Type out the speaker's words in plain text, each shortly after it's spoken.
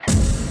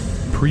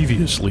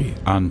Previously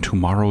on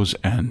Tomorrow's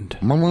End.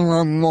 Nope,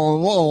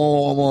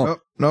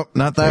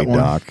 not that one.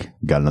 Doc,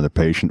 got another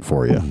patient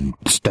for you. More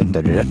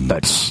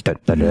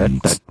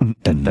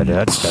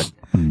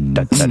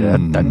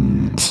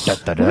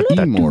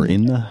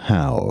in the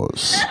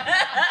house.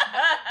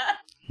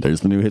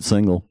 There's the new hit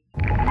single.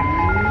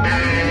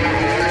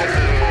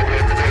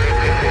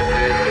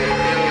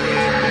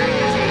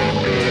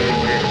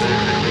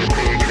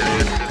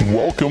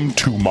 Welcome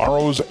to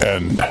Tomorrow's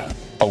End,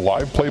 a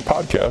live play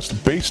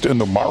podcast based in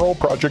the Morrow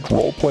Project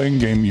role-playing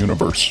game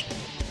universe.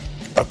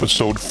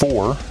 Episode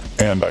 4,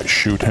 and I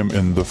shoot him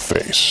in the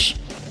face.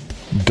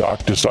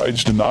 Doc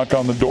decides to knock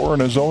on the door in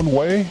his own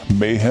way,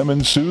 mayhem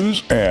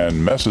ensues,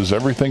 and messes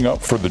everything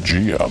up for the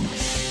GM.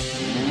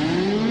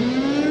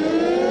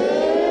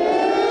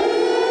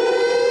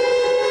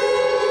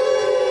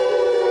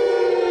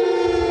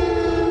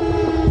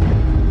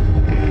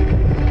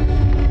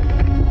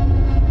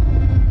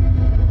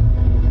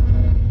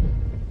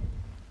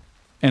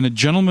 And a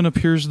gentleman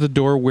appears at the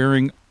door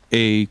wearing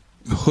a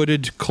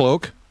hooded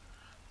cloak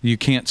you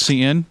can't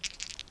see in.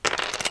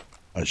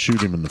 I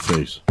shoot him in the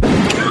face.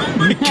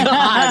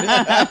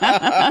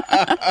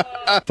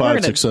 God.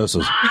 5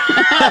 successes.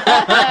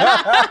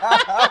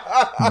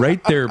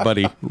 Right there,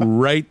 buddy.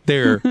 Right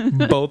there.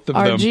 Both of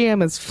Our them.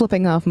 GM is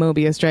flipping off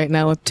Mobius right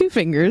now with 2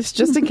 fingers,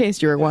 just in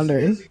case you were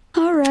wondering.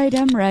 All right,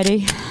 I'm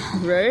ready.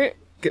 Right?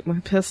 Get my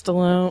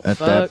pistol out. At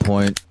that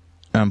point,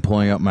 I'm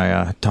pulling up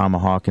my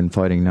tomahawk and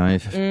fighting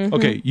knife. Mm-hmm.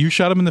 Okay, you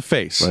shot him in the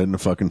face. Right in the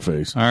fucking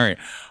face. All right.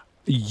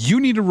 You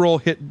need to roll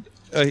hit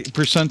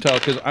percentile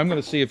because I'm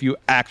going to see if you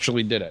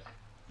actually did it.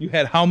 You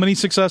had how many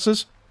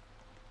successes?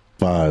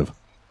 5.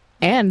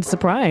 And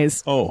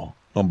surprise. Oh,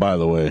 by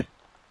the way,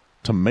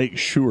 to make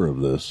sure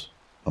of this,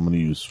 I'm going to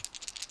use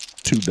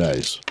 2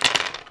 dice.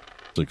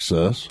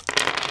 Success.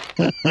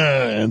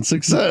 And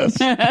success.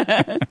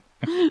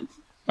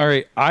 All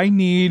right. I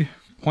need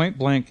point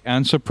blank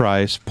and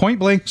surprise. Point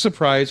blank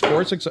surprise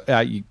for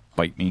success. You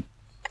bite me.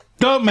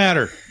 Don't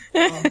matter.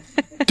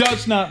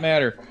 Does not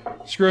matter.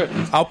 Screw it.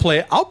 I'll play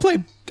it. I'll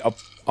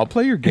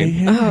play your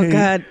game. Oh,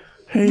 God.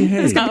 Hey.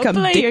 It's going to become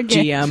play your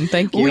Dick game. GM.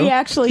 Thank you. We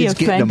actually It's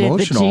getting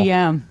offended the emotional.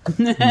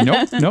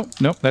 GM.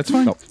 Nope. That's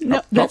fine.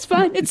 No, that's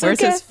fine. It's Where's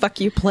okay. his fuck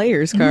you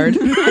players card?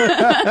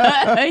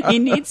 He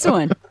needs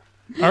one.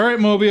 All right,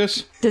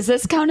 Mobius. Does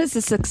this count as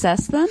a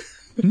success then?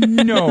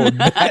 No,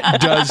 that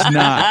does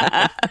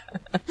not.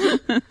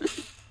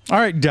 All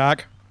right,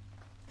 Doc.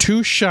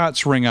 2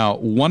 shots ring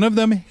out. One of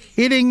them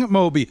hitting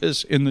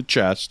Mobius in the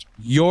chest.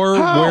 You're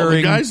How? wearing...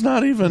 The guy's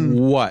not even...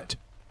 What?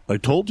 I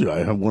told you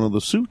I have one of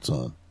the suits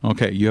on.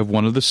 Okay, you have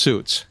one of the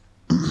suits.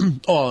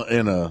 Oh,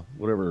 and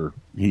whatever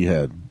he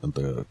had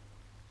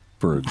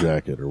for a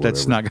jacket or whatever.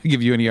 That's not going to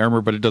give you any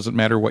armor, but it doesn't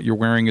matter. What you're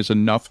wearing is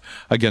enough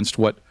against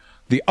what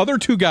the other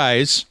 2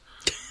 guys...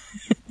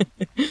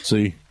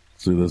 See,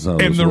 that's how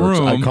In this the works.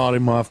 room. I caught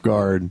him off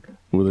guard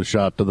with a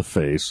shot to the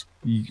face.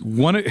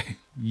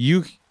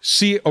 You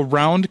see a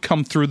round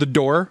come through the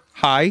door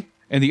high,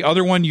 and the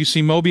other one you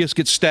see Mobius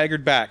get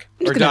staggered back,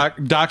 or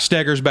Doc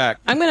staggers back.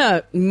 I'm going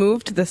to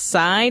move to the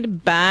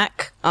side,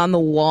 back on the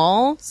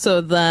wall, so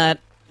that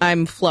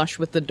I'm flush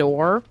with the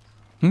door.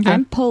 Okay.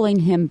 I'm pulling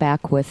him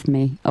back with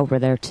me over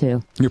there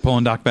too. You're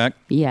pulling Doc back.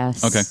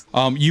 Yes. Okay.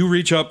 You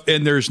reach up,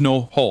 and there's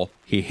no hole.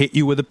 He hit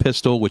you with a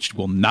pistol, which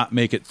will not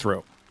make it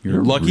through.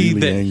 You're lucky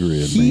really that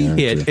angry at he me, aren't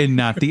hit you? and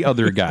not the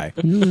other guy.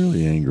 You're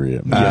really angry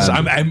at me. Yes,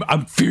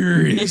 I'm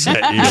furious at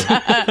you.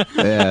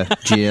 Yeah,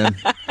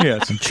 GM.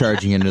 Yes. I'm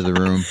charging into the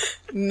room.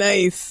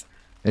 Nice.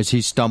 As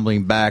he's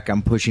stumbling back,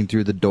 I'm pushing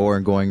through the door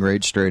and going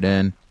right straight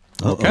in.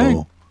 Okay.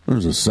 Uh-oh.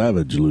 There's a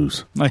savage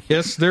loose.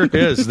 Yes, there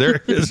is.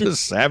 There is a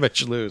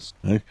savage loose.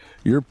 Hey,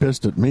 you're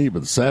pissed at me,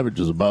 but the savage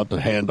is about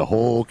to hand a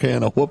whole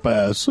can of whoop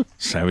ass.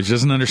 Savage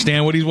doesn't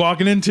understand what he's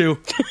walking into.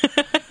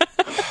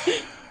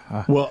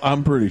 Well,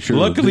 I'm pretty sure.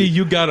 Luckily,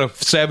 you got a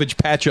savage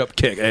patch-up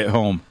kick at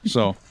home.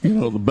 So,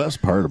 the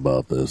best part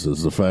about this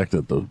is the fact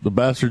that the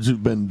bastards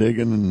who've been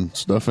digging and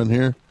stuff in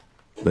here,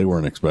 they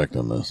weren't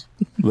expecting this.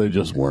 They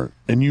just weren't.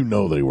 And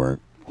they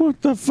weren't.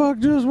 What the fuck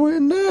just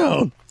went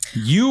down?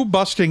 you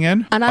busting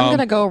in. And I'm going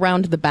to go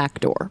around to the back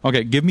door.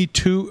 Okay, give me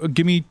two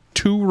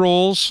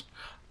rolls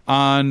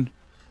on.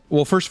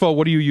 Well, first of all,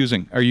 what are you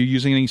using? Are you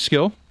using any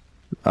skill?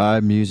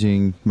 I'm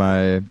using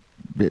my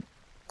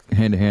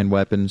hand-to-hand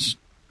weapons.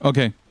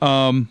 Okay.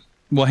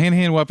 Well,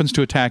 hand-to-hand weapons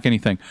to attack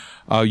anything.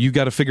 You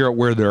got to figure out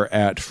where they're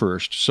at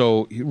first.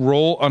 So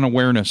roll on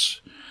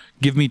awareness.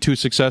 Give me 2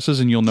 successes,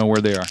 and you'll know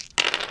where they are.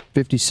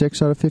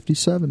 56 out of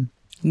 57.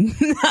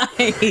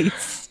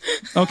 Nice.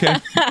 Okay.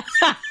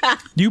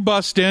 You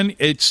bust in.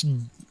 It's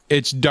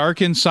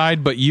dark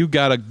inside, but you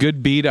got a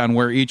good bead on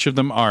where each of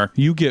them are.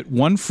 You get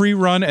 1 free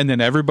run, and then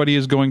everybody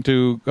is going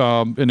to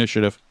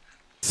initiative.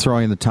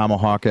 Throwing the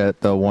tomahawk at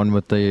the one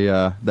with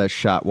the that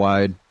shot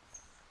wide.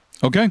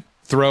 Okay.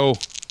 Throw.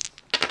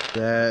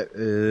 That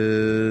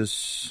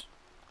is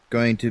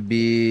going to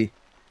be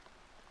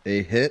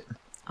a hit.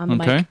 On the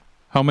Okay. mic.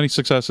 How many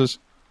successes?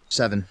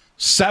 7.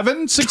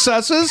 7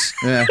 successes?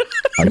 Yeah.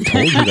 I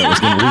told you that was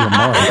going to leave a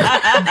mark.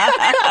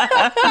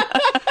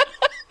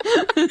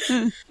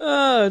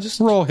 Just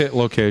Roll hit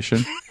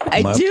location.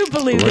 I do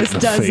believe Right this in the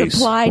does face.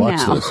 apply Watch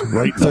now. This.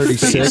 Right in the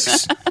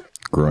 36.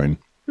 Groin.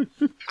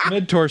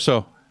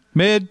 Mid-torso.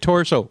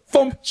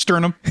 Thump.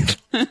 Sternum.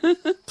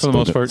 For the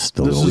most part.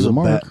 Still This don't is leave a a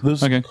mark.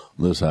 bad, Okay.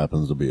 This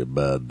happens to be a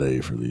bad day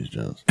for these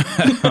gents.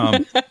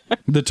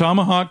 The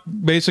tomahawk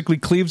basically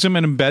cleaves him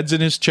and embeds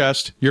in his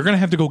chest. You're going to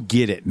have to go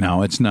get it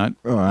now. It's not...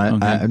 Oh, I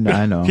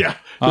know. Yeah,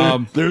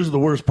 there's the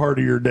worst part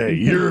of your day.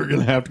 You're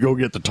gonna have to go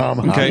get the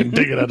tomahawk Okay. and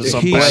dig it out of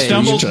some He bastard's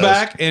stumbles chest.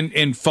 back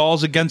and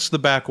falls against the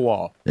back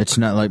wall. It's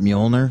not like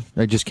Mjolnir.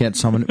 I just can't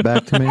summon it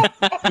back to me.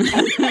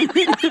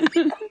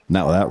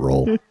 Not with that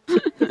roll.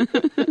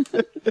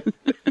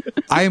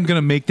 I am going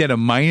to make that a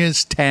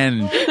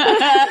 -10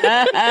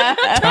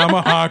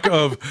 tomahawk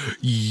of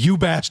you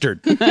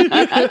bastard.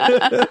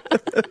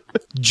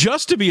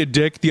 Just to be a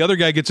dick, the other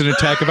guy gets an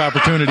attack of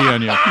opportunity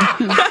on you.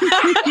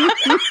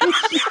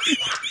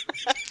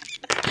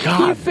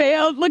 He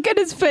failed. Look at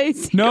his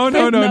face. No. He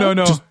got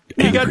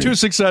angry. 2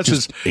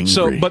 successes. Just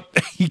So, angry.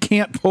 but he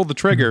can't pull the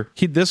trigger.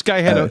 This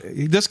guy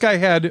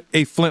had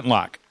a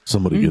flintlock.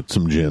 Somebody get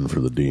some gin for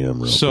the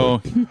DM. Real So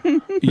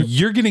quick.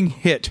 you're getting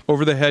hit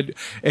over the head,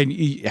 and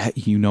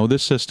you know the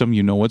system.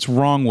 You know what's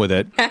wrong with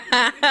it.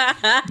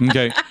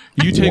 Okay,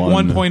 you take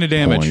 1 point of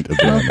damage. Point of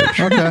damage.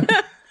 Okay.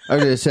 I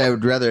was going to say, I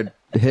would rather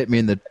it hit me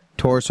in the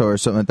torso or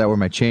something like that where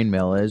my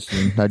chainmail is,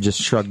 and I just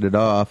shrugged it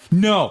off.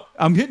 No,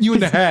 I'm hitting you in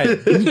the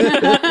head.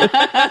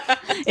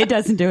 It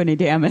doesn't do any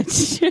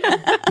damage.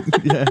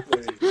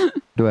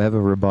 Do I have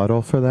a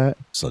rebuttal for that?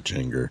 Such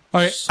anger.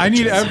 All right, I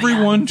need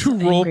everyone to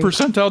roll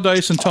percentile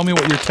dice and tell me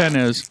what your 10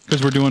 is,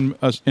 because we're doing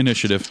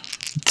initiative.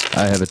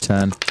 I have a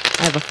 10.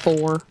 I have a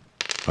 4.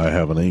 I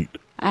have an 8.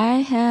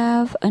 I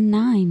have a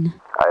 9.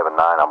 I have a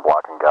 9. I'm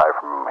blocking Guy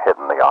from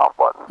hitting the off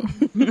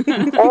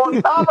button. Oh,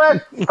 stop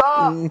it!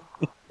 Stop!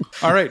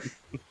 All right.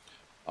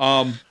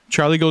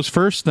 Charlie goes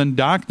first, then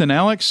Doc, then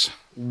Alex.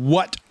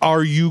 What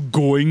are you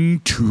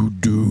going to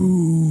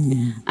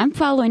do? I'm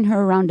following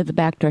her around to the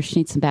back door. She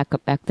needs some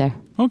backup back there.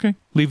 Okay.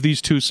 Leave these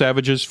 2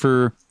 savages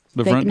for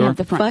the They front can door. have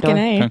the front Fucking door.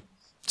 A. Okay.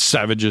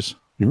 Savages.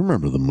 You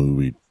remember the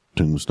movie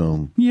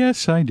Tombstone?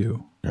 Yes, I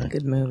do.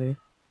 Good movie.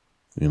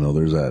 You know,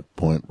 there's that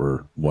point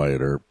where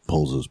Wyatt Earp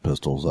pulls his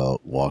pistols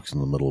out, walks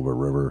in the middle of a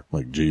river,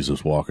 like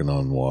Jesus walking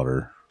on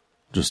water,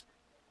 just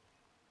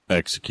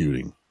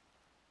executing.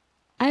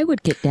 I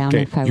would get down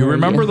Okay. if I You were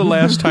remember you. the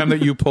last time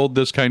that you pulled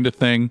this kind of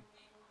thing?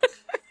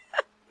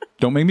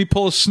 Don't make me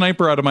pull a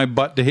sniper out of my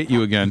butt to hit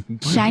you again.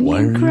 Shiny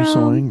Why are and you so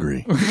chrome.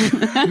 angry?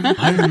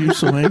 Why are you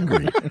so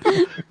angry?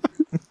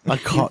 I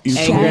caught you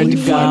Shiny totally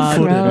and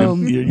chrome.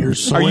 flat-footed. You're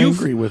so Are you-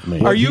 angry with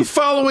me. Are you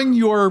following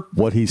your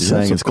What he's Yes,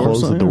 saying of is course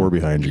close I the door am.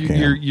 behind you,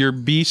 Cam. your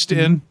beast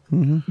in?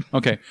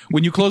 Okay.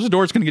 When you close the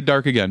door, it's going to get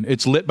dark again.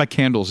 It's lit by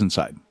candles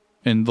inside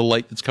and the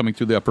light that's coming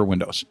through the upper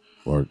windows.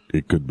 Or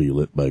it could be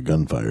lit by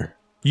gunfire.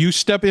 You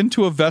step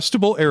into a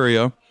vestibule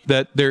area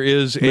that there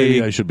is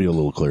Maybe I should be a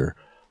little clearer.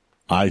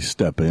 I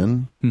step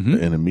in Mm-hmm.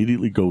 and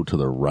immediately go to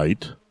the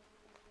right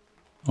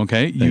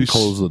Okay. and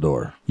close the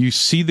door. You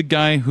see the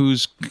guy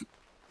who's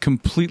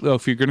completely. Oh,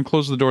 if you're going to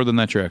close the door, then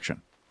that's your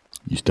action.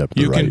 You step to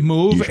the You right. can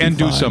move usually and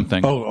do fine.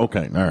 something. Oh,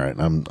 okay. All right.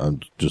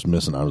 I'm just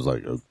missing. I was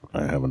like,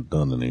 I haven't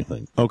done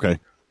anything. Okay.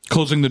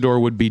 Closing the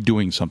door would be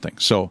doing something.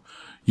 So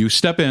you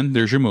step in.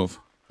 There's your move.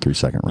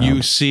 3-second round.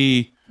 You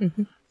see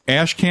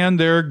Ashcan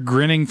there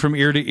grinning from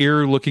ear to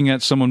ear, looking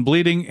at someone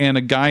bleeding, and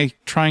a guy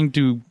trying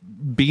to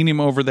beat him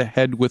over the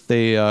head with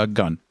a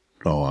gun.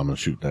 Oh, I'm going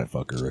to shoot that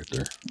fucker right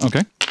there.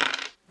 Okay.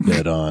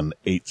 Dead on.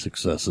 8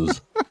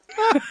 successes.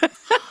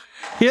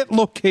 Hit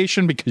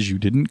location because you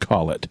didn't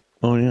call it.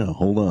 Oh, yeah.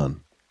 Hold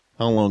on.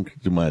 How long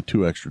do my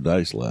 2 extra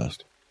dice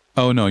last?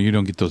 Oh, no, you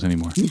don't get those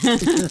anymore.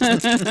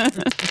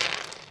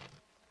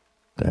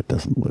 That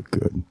doesn't look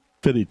good.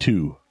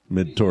 52.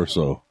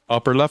 Mid-torso.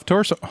 Upper left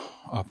torso.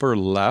 Upper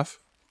left.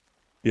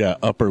 Yeah,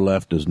 upper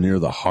left is near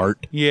the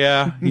heart.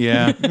 Yeah.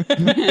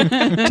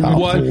 Top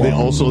What? lung.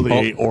 Also,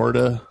 the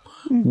aorta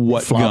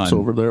What flops gun?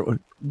 over there.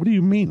 What do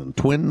you mean?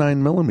 Twin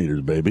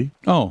 9mm, baby.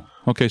 Oh,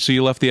 okay. So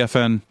you left the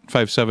FN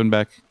 57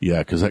 back. Yeah,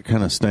 because that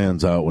kind of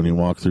stands out when you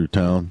walk through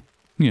town.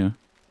 Yeah.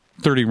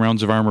 30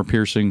 rounds of armor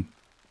piercing.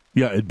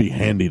 Yeah, it'd be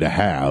handy to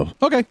have.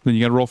 Okay. Then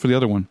you got to roll for the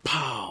other one.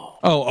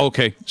 Oh,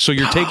 okay. So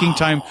you're taking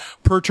time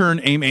per turn,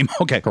 aim.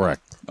 Okay.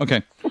 Correct.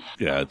 Okay.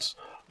 Yeah,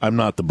 I'm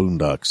not the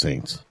Boondock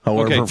Saints.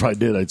 However, Okay. if I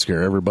did, I'd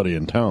scare everybody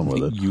in town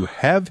with it. You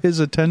have his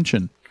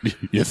attention.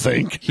 You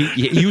think?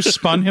 You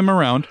spun him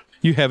around.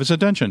 You have his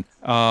attention.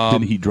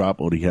 Did he drop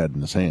what he had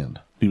in his hand?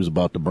 He was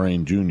about to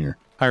brain Junior.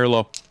 High or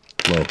low?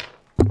 Low.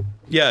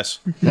 Yes.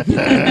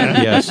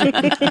 Yes. And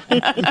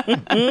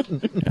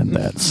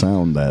that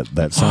sound,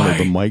 that sound of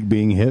the mic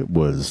being hit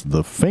was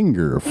the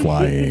finger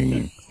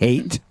flying.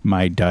 Hate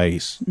my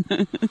dice.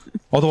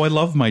 Although I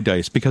love my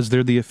dice because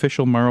they're the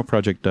official Morrow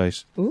Project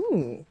dice.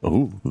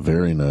 Oh,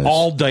 very nice.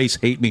 All dice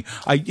hate me.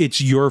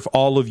 It's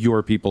all of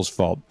your people's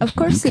fault. Of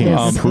course it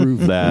Can't is.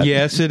 prove that.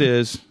 Yes, it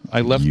is.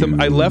 I left them.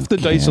 I You left the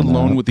dice cannot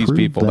alone with these prove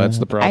people. That's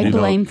the that. I problem.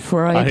 blame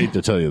Freud. I hate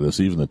to tell you this,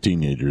 even the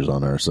teenagers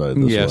on our side.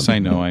 This Yes, one. I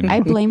know.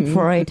 I blame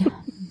Freud.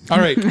 All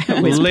right,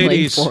 Always blame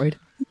ladies, Freud.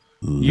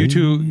 you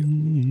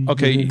two.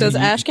 Okay, Does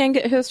Ashcan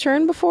get his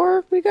turn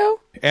before we go?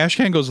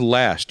 Ashcan goes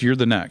last. You're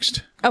the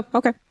next. Oh,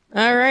 okay.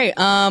 All right.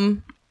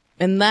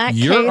 In that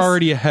You're case,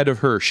 already ahead of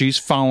her. She's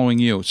following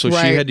you, so she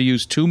Right. had to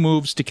use 2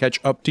 moves to catch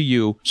up to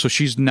you. So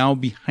she's now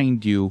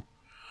behind you.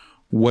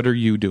 What are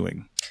you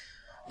doing?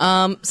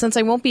 since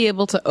I won't be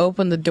able to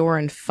open the door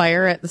and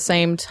fire at the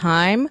same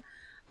time,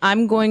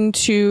 I'm going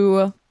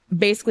to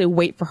basically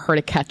wait for her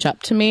to catch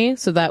up to me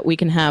so that we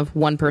can have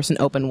one person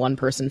open, one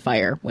person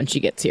fire when she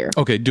gets here.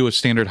 Okay, do a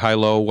standard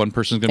high-low. One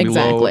person's going to be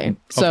low. Exactly.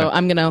 So Okay.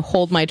 I'm going to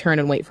hold my turn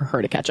and wait for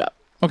her to catch up.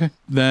 Okay.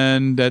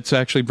 Then that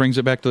actually brings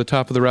it back to the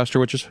top of the roster,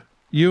 which is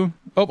you.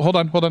 Oh, hold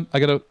on.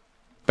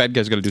 Bad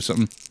guy's got to do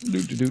something.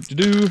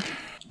 Do.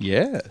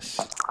 Yes.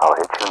 I'll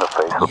hit you in the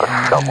face with a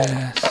shovel.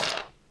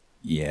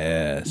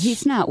 Yes.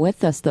 He's not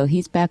with us, though.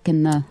 He's back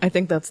in the... I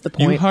think that's the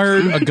You point.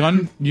 heard a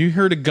gun. You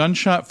heard a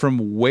gunshot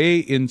from way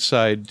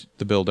inside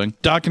the building.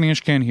 Doc and Ash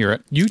can hear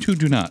it. You two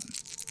do not.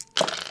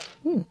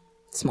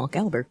 Small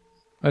caliber.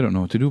 I don't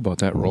know what to do about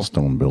that roll.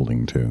 Stone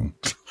building, too.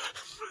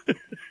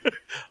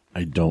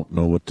 I don't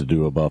know what to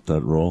do about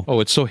that roll. Oh,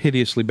 it's so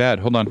hideously bad.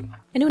 Hold on.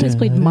 Anyone who's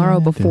played Morrow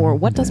before,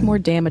 what does more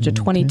damage, a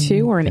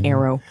 22 or an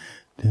arrow?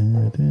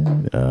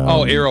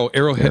 Arrow.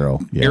 Arrow,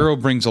 yeah. Arrow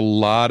brings a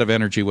lot of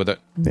energy with it.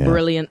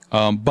 Brilliant.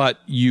 But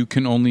you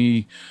can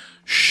only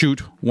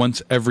shoot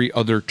once every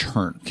other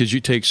turn because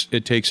it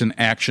takes an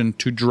action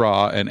to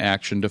draw, an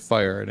action to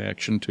fire, an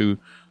action to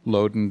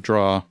load and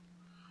draw.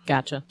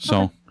 Gotcha.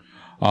 So,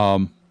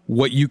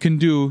 what you can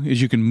do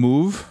is you can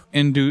move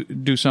and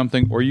do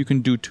something, or you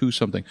can do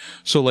something.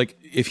 So, like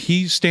if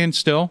he stands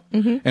still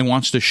and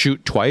wants to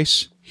shoot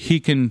twice,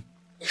 he can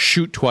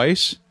shoot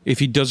twice. If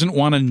he doesn't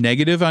want a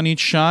negative on each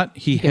shot,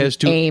 he has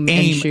to aim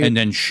aim and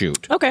then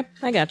shoot. Okay,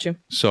 I got you.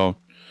 So,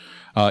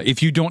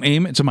 if you don't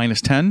aim, it's a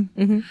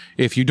 -10.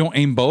 If you don't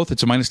aim both,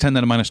 it's a -10,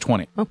 then a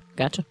 -20. Oh,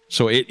 gotcha.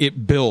 So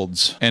it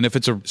builds, and if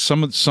it's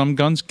some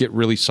guns get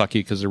really sucky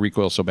because the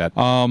recoil's so bad.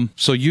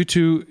 So you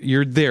two,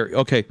 you're there.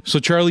 Okay, so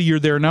Charlie, you're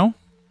there now.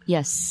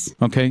 Yes,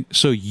 Okay,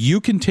 so you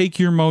can take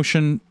your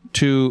motion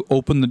to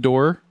open the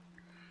door.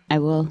 I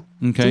will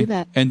Okay, do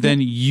that. and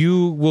then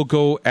you will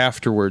go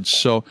afterwards.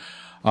 So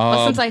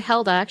Well, since I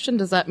held action,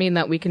 does that mean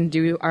that we can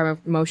do our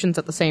motions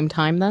at the same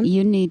time then?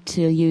 You need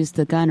to use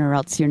the gun, or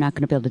else you're not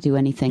going to be able to do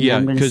anything. yeah,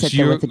 I'm going to because sit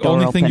there the with the door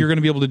only open. thing you're going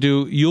to be able to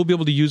do, you'll be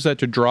able to use that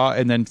to draw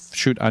and then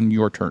shoot on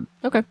your turn.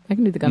 Okay, I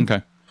can do the gun.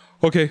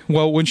 Okay.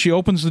 Well, when she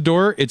opens the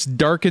door, it's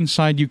dark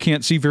inside. You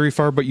can't see very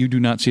far, but you do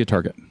not see a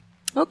target.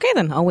 Okay,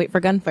 then I'll wait for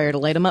gunfire to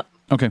light him up.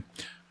 Okay.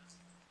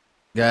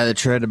 Guy that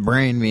tried to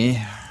brain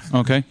me.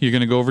 Okay. You're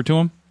going to go over to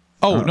him?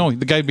 Oh, no,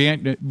 the guy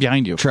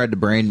behind you. Tried to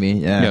brain me,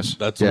 yeah. Yes.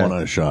 That's the one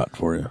I shot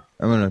for you.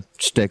 I'm going to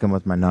stick him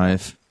with my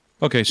knife.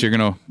 Okay, so you're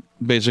going to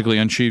basically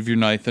unsheath your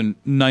knife and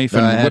I whip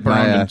had around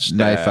my and stab.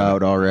 knife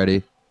out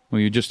already.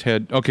 Well, you just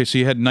had... Okay, so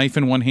you had knife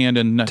in one hand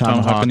and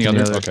tomahawk in the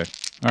other. Okay.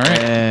 All right.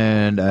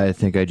 And I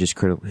think I just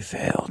critically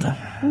failed.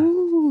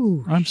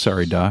 I'm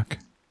sorry, Doc.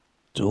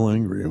 Still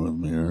angry with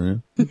me,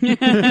 are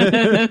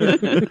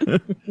you?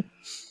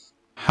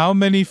 How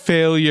many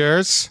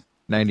failures?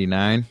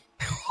 99.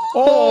 He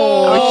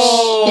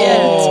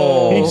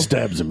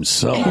stabs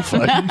himself.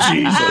 Like,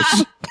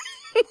 Jesus.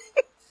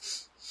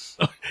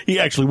 He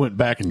actually went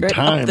back in Right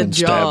time up the and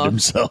jaw. stabbed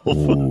himself.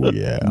 Oh,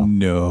 yeah.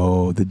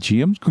 No, the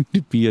GM's going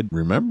to be a...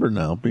 Remember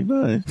now, be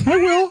nice. I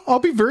will. I'll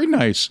be very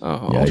nice.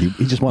 Yeah,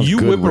 he just wants You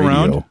good whip radio.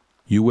 around.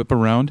 You whip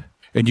around,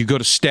 and you go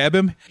to stab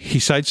him. He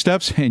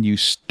sidesteps, and you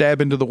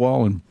stab into the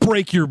wall and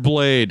break your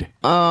blade.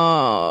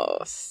 Oh,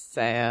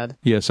 sad.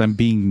 Yes, I'm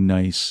being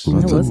nice.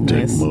 That was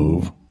Dick nice.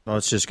 move. Oh,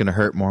 it's just going to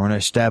hurt more when I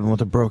stab him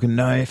with a broken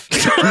knife.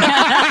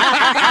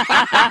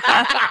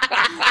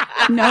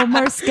 No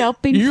more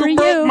scalping for You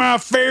broke you. my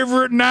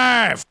favorite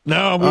knife.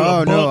 No,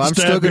 Oh, no, I'm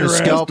still going to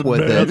scalp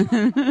with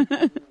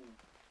it.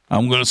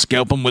 I'm going to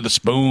scalp him with a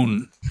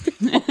spoon.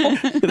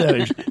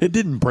 It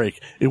didn't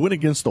break. It went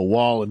against the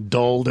wall and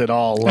dulled it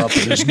all up,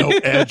 and there's no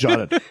edge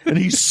on it. And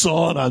he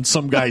sawed on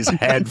some guy's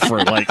head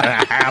for like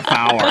a half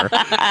hour.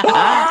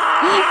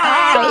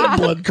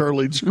 Blood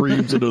curdling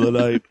screams into the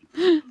night.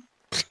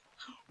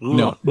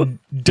 No,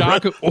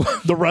 Doc.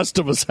 The rest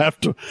of us have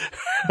to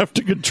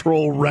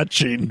control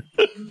retching.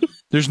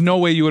 There's no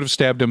way you would have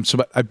stabbed him. So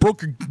I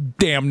broke your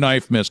damn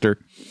knife, Mister.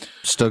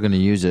 Still going to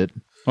use it.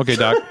 Okay,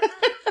 Doc.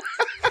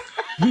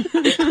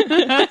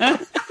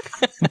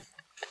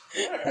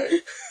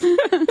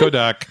 Go,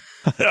 Doc.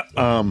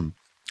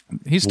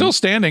 He's still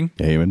standing.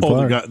 Aim and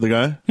Oh, fire. the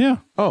guy? Yeah.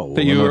 Oh,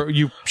 That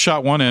you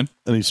shot one in.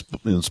 And he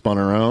spun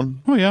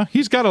around. Oh yeah,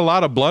 he's got a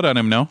lot of blood on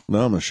him now.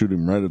 Now I'm going to shoot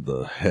him right at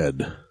the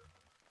head.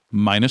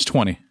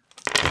 -20.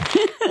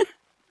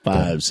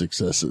 5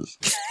 successes.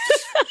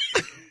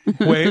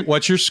 Wait,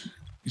 what's your? So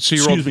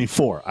you rolled. Excuse me,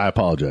 4. I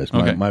apologize.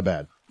 Okay. My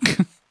bad.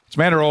 It's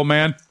matter, old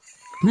man.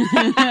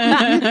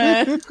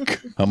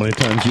 How many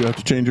times do you have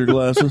to change your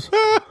glasses?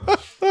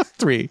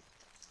 3.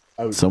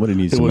 Somebody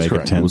needs It to was make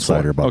correct. a It was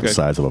 10-sider about Okay. the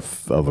size of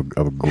a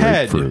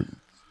Head. grapefruit.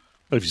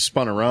 If you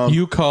spun around,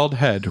 You called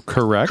head,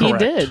 correct? He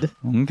did.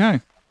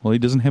 Okay. Well, he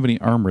doesn't have any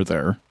armor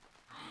there.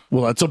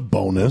 Well, that's a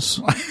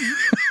bonus.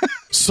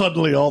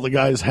 Suddenly, all the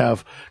guys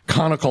have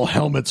conical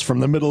helmets from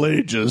the Middle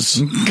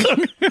Ages.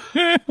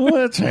 Well,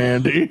 that's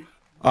handy.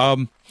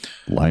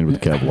 Lined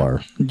with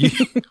Kevlar.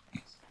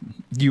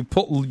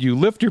 You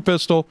lift your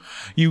pistol.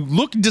 You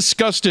look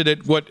disgusted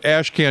at what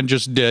Ashcan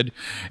just did,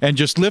 and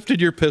just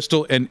lifted your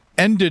pistol and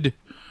did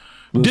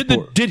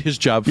his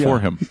job for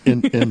him.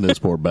 In this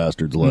poor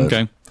bastard's life.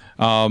 Okay,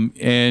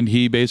 and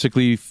he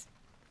basically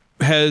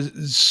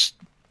has.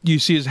 You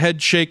see his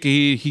head shake.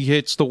 He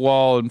hits the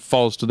wall and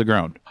falls to the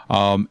ground.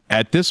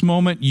 At this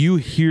moment, you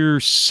hear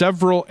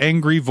several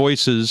angry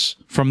voices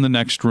from the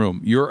next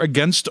room. You're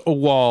against a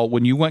wall.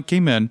 When you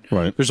came in,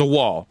 right. There's a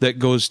wall that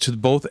goes to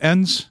both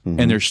ends,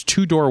 and there's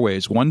two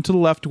doorways, one to the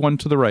left, one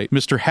to the right.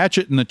 Mr.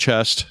 Hatchet in the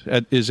chest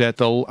is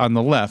on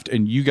the left,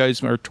 and you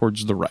guys are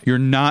towards the right. You're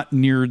not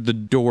near the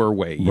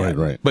doorway yet.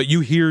 Right. But you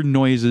hear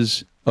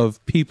noises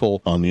of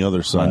people on the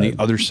other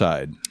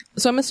side.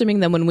 So I'm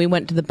assuming then when we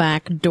went to the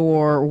back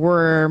door,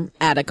 we're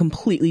at a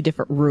completely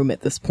different room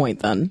at this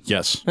point then.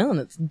 Yes. Well, and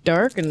it's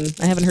dark, and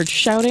I haven't heard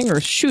shouting or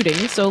shooting,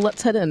 so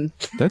let's head in.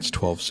 That's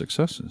 12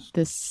 successes.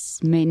 This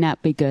may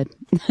not be good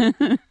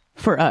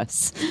for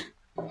us.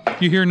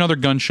 You hear another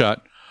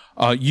gunshot.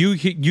 You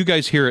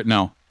guys hear it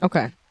now.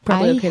 Okay.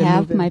 I okay to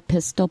have move in. my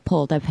pistol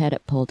pulled. I've had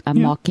it pulled.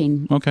 I'm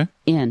walking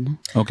in.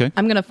 Okay.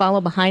 I'm going to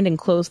follow behind and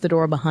close the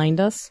door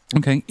behind us.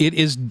 Okay. It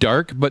is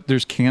dark, but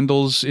there's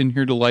candles in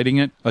here to lighting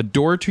it. A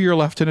door to your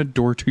left and a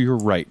door to your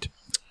right.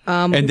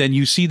 And then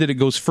you see that it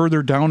goes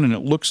further down, and it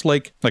looks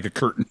like a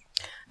curtain.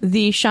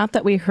 The shot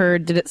that we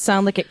heard, did it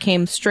sound like it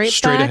came straight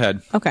back?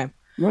 Ahead. Okay.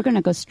 We're going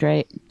to go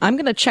straight. I'm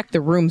going to check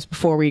the rooms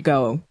before we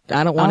go.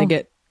 I don't want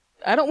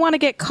to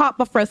get caught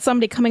before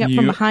somebody coming up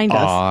from behind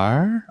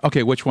us.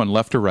 Okay, which one,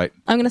 left or right?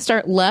 I'm going to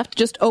start left,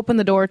 just open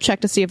the door, check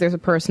to see if there's a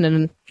person,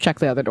 and check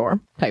the other door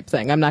type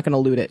thing. I'm not going to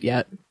loot it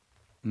yet.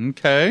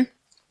 Okay.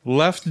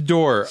 Left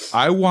door.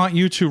 I want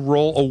you to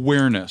roll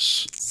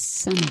awareness.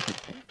 Son of a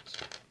bitch.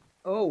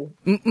 Oh.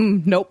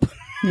 Nope.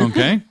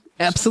 Okay.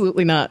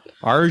 Absolutely not. As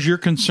far as you're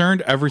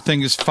concerned,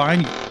 everything is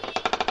fine.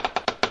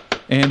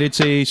 And it's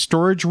a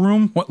storage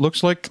room. What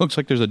looks like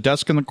there's a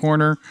desk in the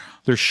corner.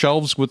 There's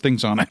shelves with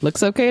things on it.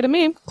 Looks okay to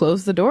me.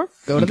 Close the door.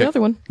 Go to the other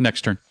one.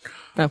 Next turn.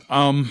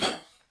 Oh.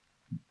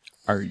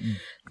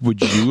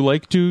 Would you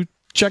like to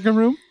check a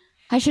room?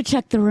 I should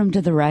check the room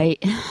to the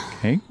right.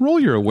 Okay. Roll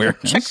your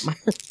awareness. Check my...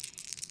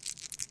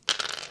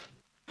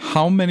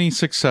 How many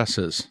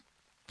successes?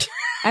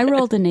 I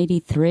rolled an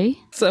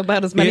 83. So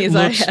about as many as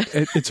I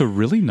had. It's a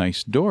really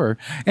nice door.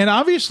 And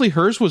obviously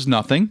hers was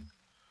nothing.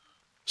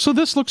 So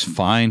this looks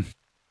fine.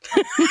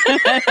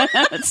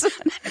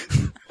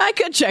 I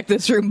could check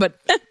this room, but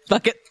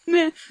fuck it.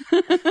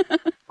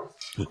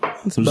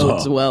 This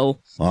bodes well.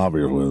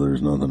 Obviously,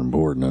 there's nothing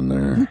important in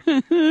there.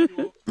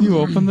 You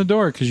opened the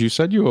door because you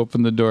said you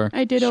opened the door.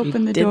 I did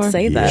open the Did door.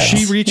 say that.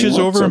 She reaches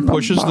over and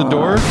pushes the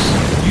door.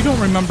 You don't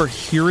remember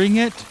hearing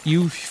it.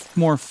 You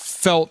more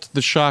felt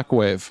the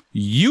shockwave.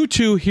 You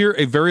two hear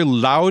a very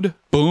loud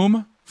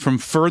boom from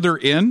further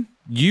in.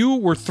 You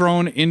were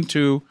thrown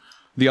into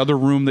the other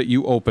room that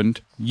you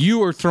opened. You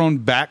were thrown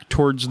back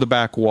towards the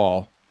back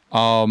wall.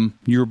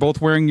 You were both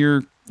wearing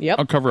your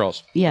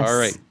coveralls. Yes. All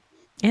right.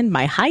 And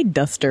my hide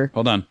duster.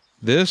 Hold on.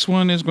 This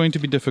one is going to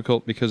be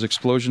difficult because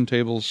explosion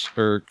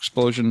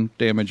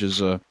damage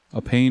is a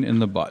pain in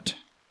the butt.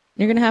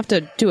 You're going to have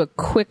to do a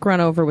quick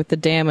run over with the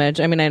damage.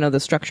 I mean, I know the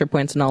structure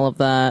points and all of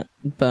that,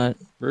 but...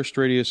 Burst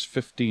radius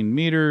 15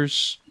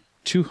 meters,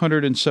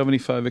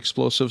 275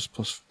 explosives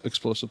plus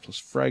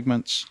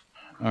fragments.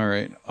 All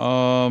right.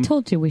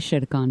 Told you we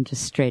should have gone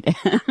just straight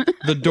ahead.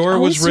 The door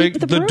was sweep rigged.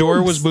 the The door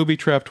brooms. was booby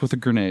trapped with a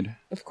grenade.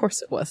 Of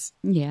course it was.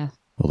 Yeah.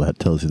 Well, that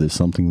tells you there's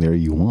something there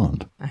you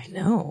want. I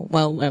know.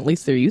 Well, at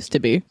least there used to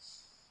be.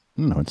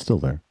 No, it's still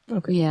there.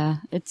 Okay. Yeah,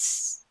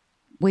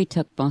 we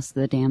took most of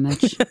the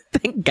damage.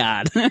 Thank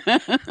God.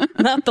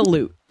 Not the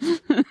loot.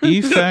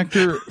 E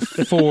factor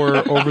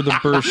 4 over the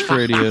burst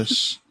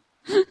radius.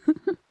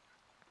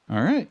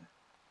 All right.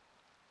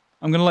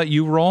 I'm going to let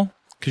you roll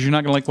because you're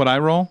not going to like what I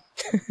roll.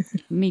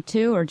 Me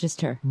too, or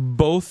just her?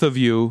 Both of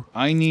you.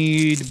 I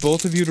need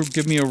both of you to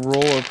give me a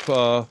roll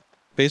of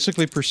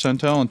basically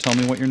percentile and tell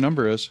me what your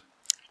number is.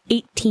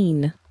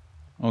 18.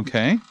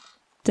 Okay.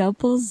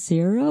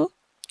 00?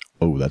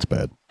 Oh, that's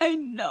bad. I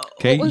know.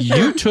 Okay,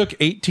 you took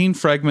 18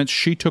 fragments.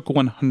 She took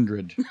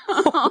 100.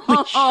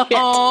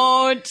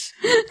 Oh,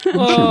 She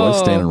was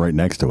standing right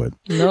next to it.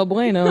 No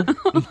bueno.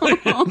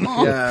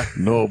 Yeah.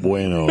 No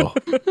bueno.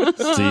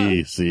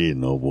 Sí,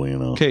 no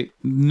bueno. Okay,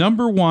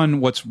 number one,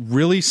 what's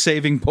really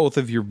saving both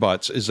of your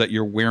butts is that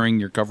you're wearing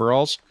your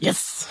coveralls.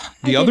 Yes.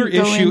 The I other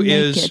didn't go issue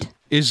in naked.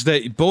 is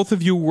that both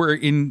of you were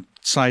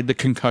inside the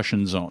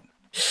concussion zone.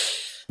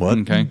 What?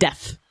 Okay,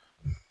 Death.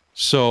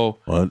 so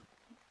What?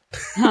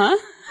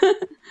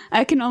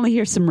 I can only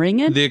hear some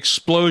ringing. the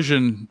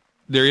explosion.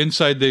 They're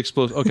inside the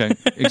explosion. Okay,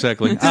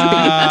 exactly.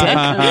 I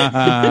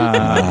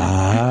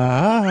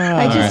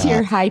just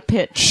hear high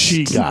pitch.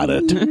 She got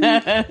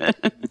it.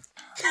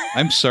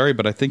 I'm sorry,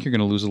 but I think you're going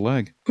to lose a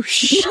leg.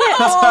 Shit.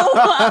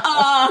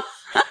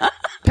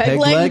 Peg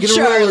leg and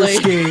a roller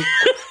skate.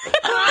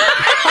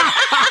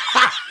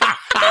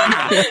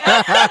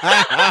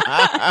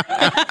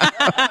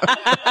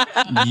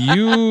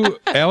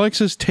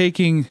 Alex is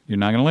taking, you're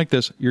not going to like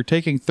this, you're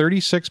taking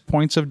 36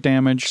 points of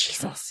damage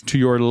to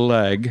your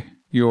leg,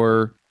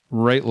 your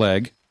right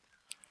leg.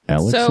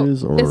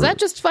 Alex's or is that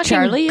just fucking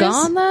Charlie's?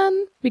 gone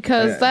then?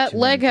 Because that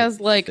leg has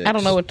like, I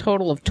don't know, a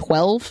total of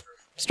 12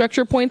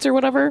 structure points or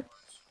whatever.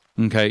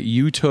 Okay,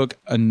 you took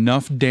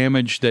enough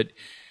damage that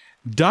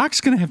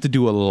Doc's going to have to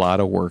do a lot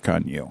of work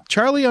on you.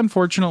 Charlie,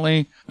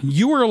 unfortunately,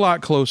 you were a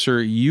lot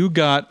closer. You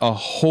got a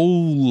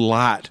whole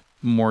lot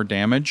more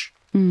damage.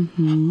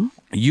 Mm-hmm.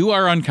 You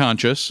are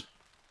unconscious.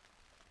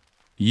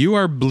 You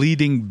are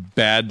bleeding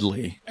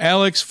badly.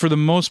 Alex, for the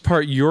most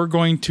part, you're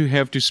going to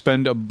have to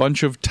spend a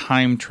bunch of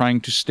time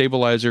trying to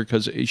stabilize her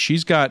because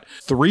she's got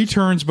 3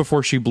 turns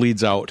before she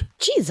bleeds out.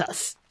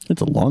 Jesus.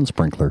 It's a lawn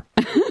sprinkler.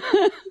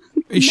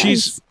 She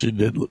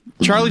did.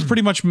 Charlie's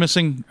pretty much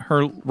missing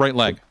her right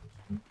leg.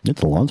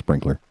 It's a lawn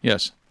sprinkler.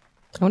 Yes.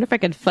 I wonder if I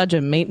could fudge a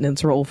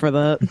maintenance roll for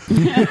that.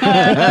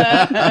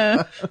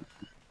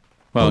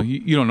 Well,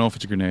 you don't know if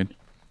it's a grenade.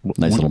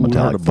 Nice little We heard a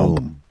metallic thump.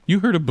 boom. You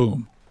heard a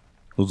boom.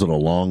 Was it a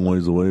long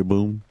ways away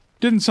boom?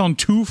 Didn't sound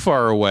too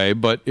far away,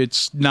 but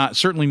it's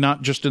certainly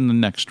not just in the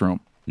next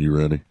room. You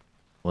ready?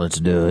 Let's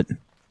do it.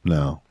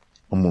 Now,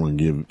 I'm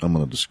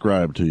gonna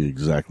describe to you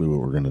exactly what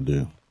we're gonna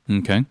do.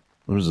 Okay.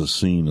 There's a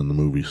scene in the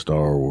movie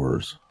Star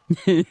Wars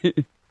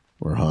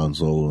where Han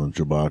Solo and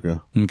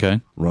Chewbacca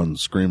Okay. run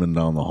screaming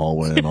down the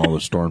hallway and all the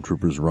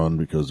stormtroopers run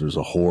because there's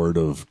a horde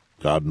of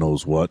God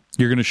knows what.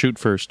 You're going to shoot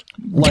first.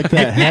 Like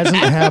that hasn't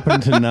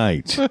happened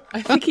tonight.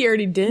 I think he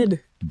already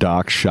did.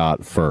 Doc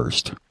shot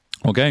first.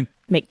 Okay.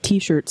 Make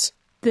t-shirts.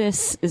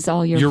 This is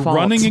all your You're fault.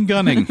 running and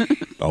gunning.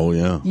 Oh,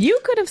 yeah. You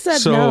could have said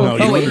So- no. No,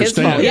 you Oh, wait, his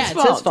understand. fault. Yeah, His it's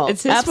his fault. fault.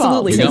 It's his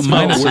Absolutely fault. his You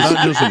got fault. minuses. We're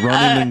not just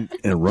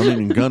running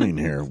and gunning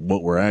here.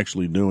 What we're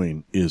actually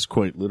doing is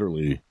quite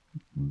literally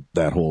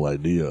that whole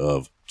idea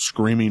of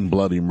screaming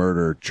bloody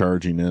murder,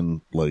 charging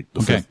in like the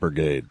Okay. 5th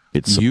Brigade.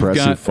 It's You've suppressive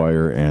got-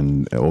 fire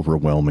and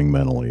overwhelming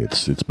mentally.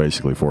 It's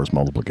basically force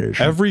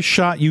multiplication. Every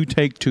shot you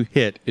take to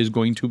hit is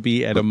going to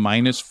be at a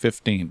minus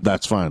 15.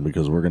 That's fine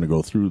because we're going to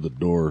go through the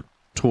door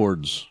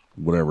towards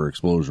whatever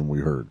explosion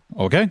we heard.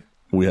 Okay.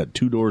 We had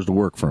 2 doors to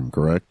work from,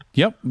 correct?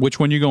 Yep. Which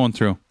one you going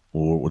through?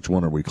 Well, which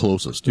one are we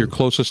closest to? You're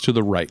closest to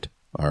the right.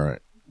 All right.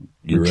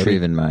 You ready?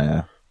 Retrieving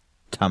my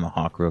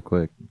tomahawk real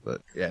quick.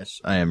 But yes,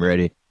 I am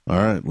ready. All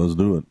right, let's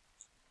do it.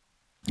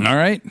 All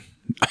right.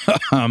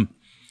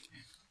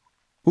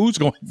 Who's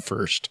going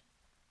first?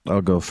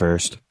 I'll go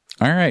first.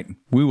 All right.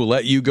 We will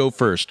let you go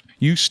first.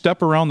 You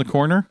step around the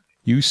corner.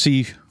 You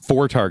see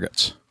 4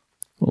 targets.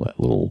 Well, that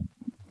little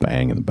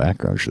bang in the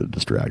background should have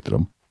distracted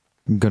him.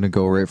 I'm going to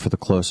go right for the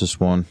closest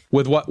one.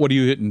 With what? What are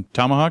you hitting?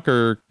 Tomahawk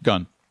or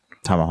gun?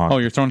 Tomahawk. Oh,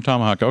 you're throwing a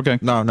tomahawk. Okay.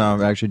 No, I'm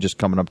actually just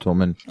coming up to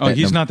him and Oh, hitting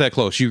he's him. not that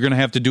close. You're going to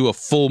have to do a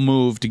full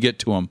move to get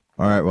to him.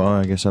 All right, well,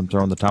 I guess I'm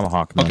throwing the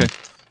tomahawk. Then. Okay.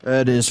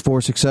 That is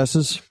 4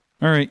 successes.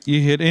 All right.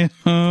 You hit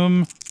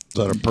him. Is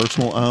that a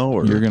personal owl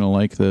or You're going to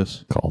like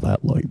this. Call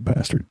that light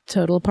bastard.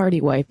 Total party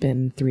wipe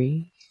in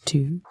 3,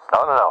 2.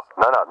 No,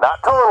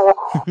 not total.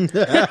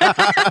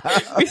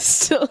 We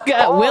still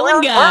got Will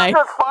and Guy. We're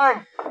just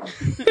fine.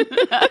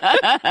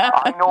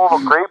 I know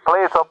of a great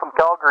place up in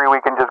Calgary we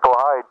can just go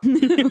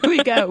hide.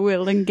 We got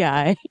Will and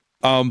Guy.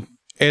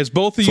 As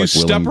both of It's you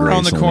like step Will and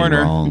around Grace, the only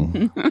corner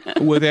wrong.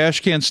 with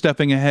Ashcan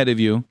stepping ahead of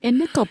you,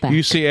 And Nickelback.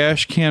 you see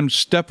Ashcan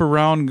step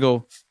around and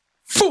go,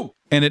 "Phoo!"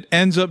 And it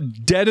ends up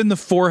dead in the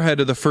forehead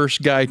of the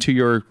first guy to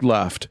your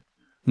left.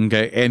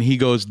 Okay. And he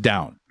goes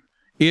down.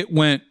 It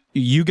went,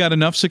 you got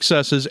enough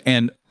successes,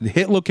 and the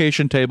hit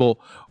location table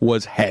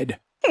was head.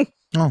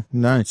 Oh,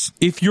 nice.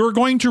 If you're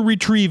going to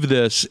retrieve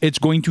this, it's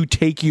going to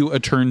take you a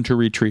turn to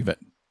retrieve it.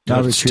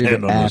 I'll retrieve it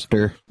stand on this.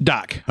 after.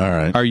 Doc, All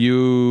right. are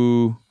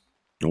you...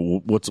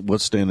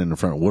 What's standing in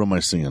front? What am I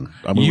seeing?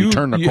 I mean, we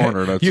turn the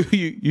corner. That's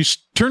You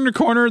turn the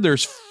corner.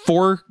 There's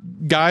 4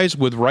 guys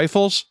with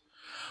rifles.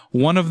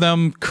 One of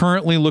them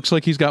currently looks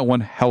like he's got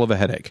one hell of a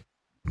headache.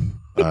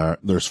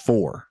 there's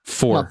 4.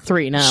 4. Well,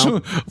 3 now.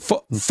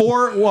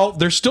 4. Well,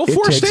 there's still 4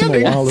 It takes him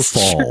standing. a while to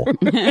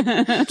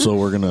fall. So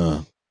we're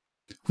gonna.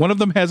 One of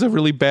them has a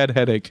really bad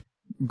headache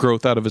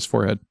growth out of his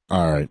forehead.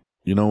 All right.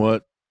 You know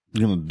what?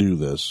 I'm gonna do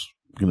this.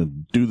 I'm gonna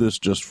do this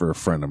just for a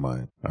friend of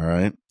mine. All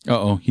right.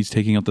 Uh-oh, he's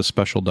taking out the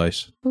special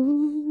dice.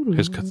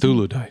 His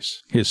Cthulhu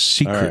dice. His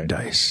secret All right.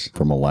 dice.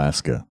 From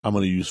Alaska. I'm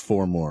gonna use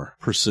 4 more.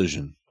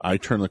 Precision. I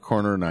turn the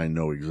corner and I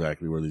know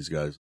exactly where these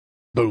guys.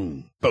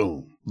 Boom,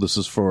 boom. This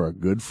is for a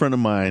good friend of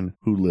mine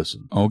who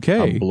listened.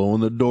 Okay. I'm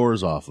blowing the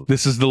doors off of.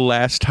 This is the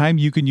last time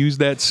you can use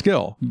that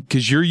skill.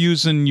 Because you're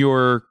using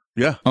your...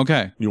 Yeah.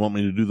 Okay. You want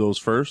me to do those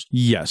first?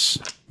 Yes.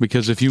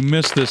 Because if you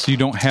miss this, you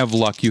don't have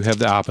luck. You have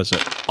the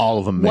opposite. All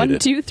of them made 1,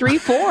 it. 2, 3,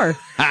 4.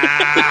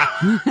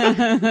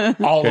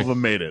 All of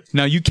them made it.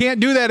 Now, you can't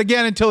do that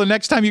again until the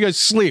next time you guys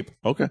sleep.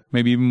 Okay.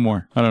 Maybe even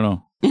more. I don't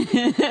know.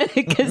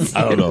 Because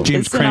I don't know.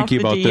 James cranky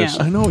about this.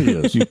 I know he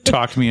is. You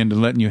talked me into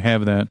letting you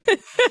have that.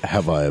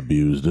 Have I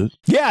abused it?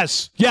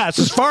 Yes.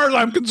 As far as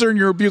I'm concerned,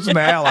 you're abusing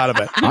the hell out of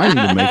it. I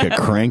need to make a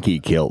cranky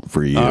kilt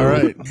for you. All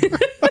right.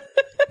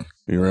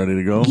 You ready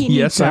to go? he needs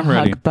Yes, a I'm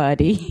ready. hug,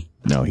 buddy.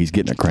 No, he's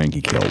getting a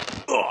cranky kilt.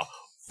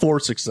 4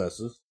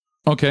 successes.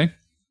 Okay.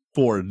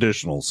 4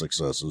 additional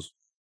successes.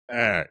 All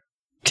right.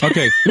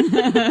 Okay.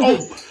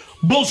 Oh,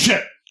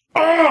 bullshit.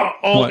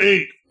 All What?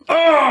 8.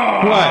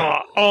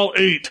 What? All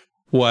 8.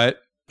 What?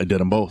 I did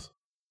them both.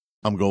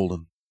 I'm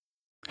golden.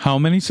 How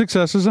many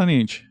successes on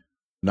each?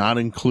 Not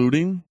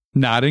including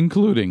Not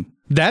including.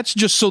 That's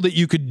just so that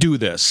you could do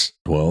this.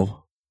 12.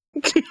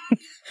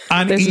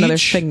 On There's each. another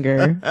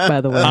finger, by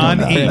the way. On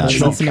for the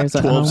each. listeners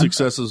at 12 home.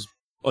 successes.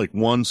 Like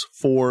one's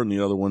 4 and the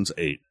other one's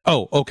 8.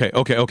 Oh, okay.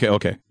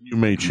 You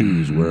may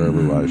choose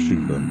wherever I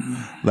shoot them.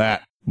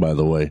 That, by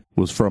the way,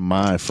 was from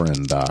my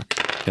friend Doc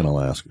in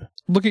Alaska.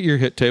 Look at your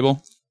hit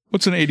table.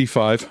 What's an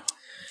 85?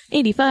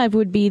 85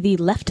 would be the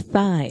left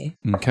thigh.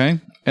 Okay.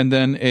 And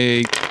then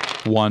a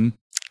 1.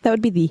 That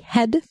would be the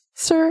head,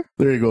 sir.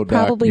 There you go,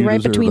 Doc. Probably You right Oh,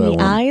 deserve between that the one.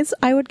 eyes,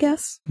 I would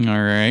guess. All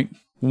right.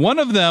 One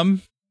of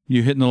them,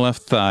 you hit in the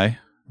left thigh.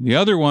 The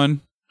other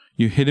one,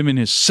 you hit him in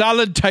his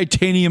solid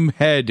titanium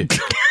head.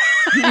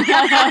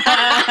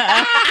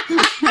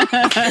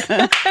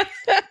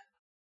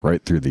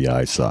 Right through the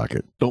eye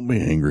socket. Don't be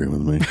angry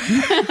with me.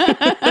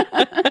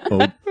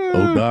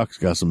 Oh, Doc's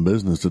got some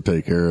business to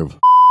take care of.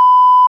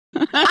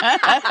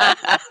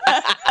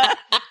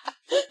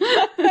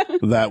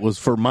 That was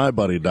for my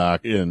buddy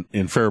Doc in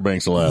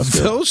Fairbanks,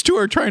 Alaska. Those two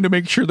are trying to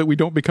make sure that we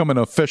don't become an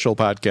official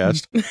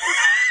podcast.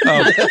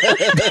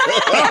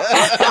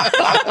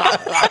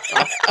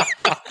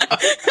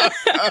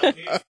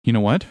 You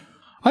know what?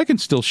 I can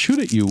still shoot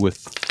at you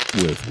with.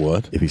 With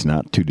what? If he's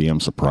not too damn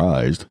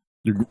surprised.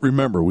 You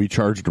remember, we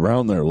charged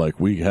around there like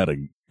we had a,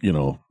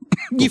 a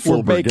You full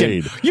were making,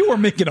 brigade. you were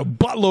making a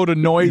buttload of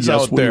noise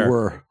Yes, out there. we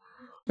were.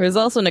 There's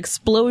also an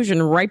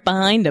explosion right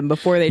behind him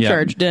before they Yeah.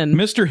 charged in.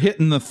 Mr.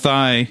 hitting the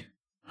thigh.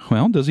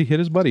 Well, does he hit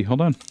his buddy?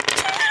 Hold on.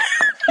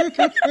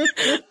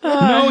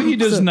 No, he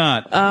does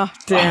not. Oh,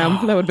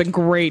 damn. That would have been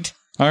great.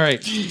 All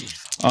right.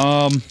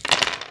 All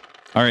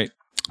right.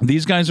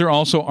 These guys are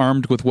also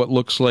armed with what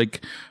looks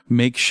like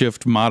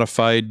makeshift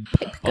modified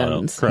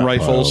Guns. Crap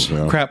rifles, piles,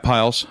 yeah. crap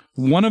piles.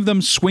 One of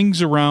them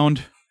swings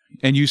around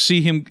and you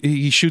see him,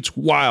 he shoots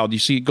wild. You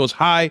see it goes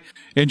high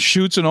and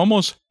shoots and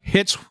almost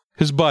hits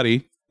his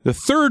buddy. The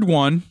third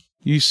one,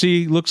 you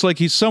see, looks like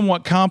he's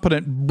somewhat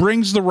competent,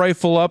 brings the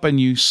rifle up and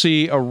you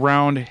see a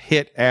round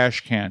hit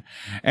Ashcan.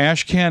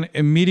 Ashcan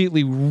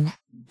immediately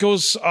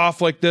goes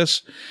off like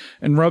this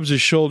and rubs his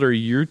shoulder.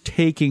 You're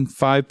taking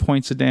 5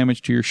 points of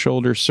damage to your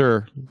shoulder,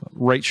 sir.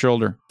 Right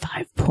shoulder.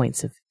 5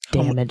 points of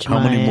damage. How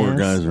many my more ass.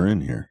 guys are in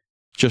here?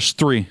 Just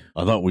 3.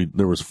 I thought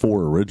there was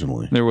 4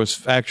 originally. There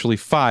was actually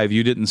 5.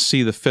 You didn't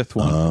see the 5th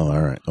one. Oh,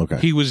 all right. Okay.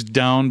 He was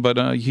down,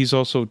 but he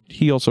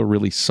also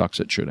really sucks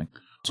at shooting.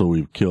 So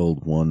we've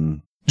killed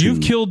 1, 2.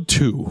 You've killed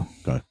 2.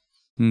 Okay.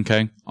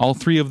 Okay. All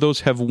 3 of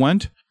those have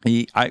went.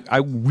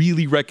 I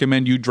really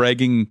recommend you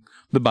dragging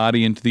the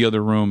body into the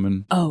other room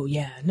and Oh,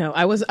 yeah. No,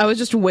 I was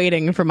just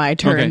waiting for my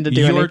turn to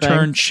do your anything.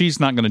 turn. She's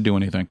not going to do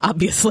anything.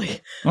 Obviously.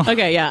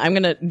 Okay, yeah, I'm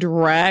gonna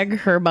drag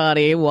her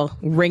body while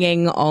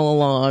ringing all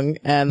along,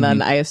 and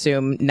then I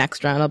assume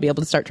next round I'll be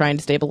able to start trying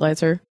to stabilize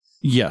her.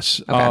 Yes.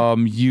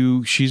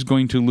 Okay. She's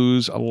going to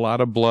lose a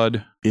lot of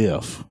blood.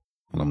 If,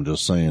 and I'm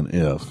just saying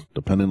if,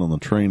 depending on the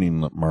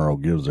training that Morrow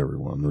gives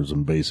everyone, there's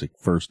some basic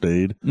first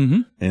aid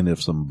Mm-hmm. and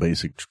if some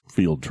basic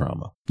field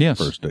trauma Yes.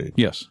 first aid.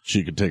 Yes.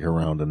 She could take her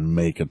around and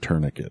make a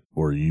tourniquet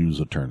or use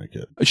a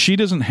tourniquet. She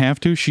doesn't have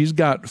to. She's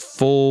got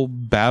full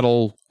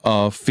battle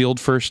field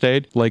first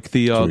aid, like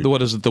the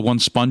what is it? The one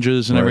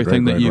sponges and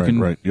everything that you can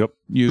Right. Yep.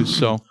 use.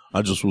 So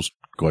I just was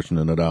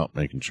questioning it out,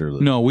 making sure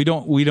that no, we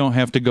don't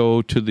have to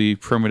go to the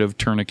primitive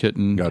tourniquet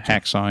and Gotcha.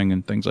 hacksawing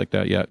and things like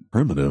that yet.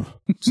 primitive.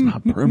 It's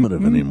not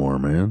primitive anymore,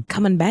 man.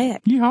 Coming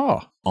back.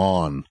 Yeah.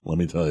 Let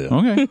me tell you,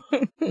 Okay.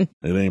 it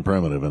ain't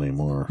primitive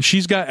anymore.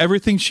 She's got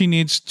everything she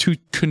needs to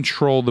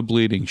control the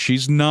bleeding.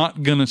 She's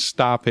not gonna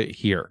stop it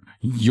here.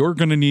 They're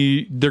gonna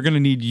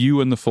need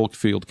you in the full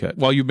field kit.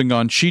 While you've been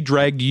gone, she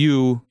dragged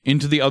you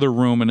into the other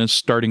room and is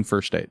starting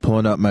first aid.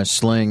 Pulling up my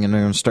sling, and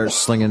I'm going to start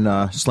slinging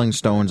sling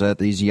stones at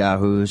these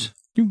yahoos.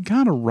 You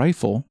got a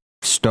rifle.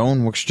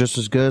 Stone works just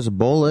as good as a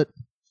bullet.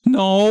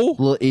 No. A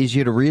little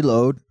easier to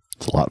reload.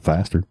 It's a lot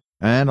faster.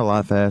 And a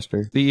lot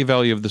faster. The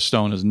value of the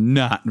stone is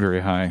not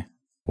very high.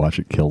 Watch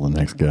it kill the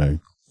next guy.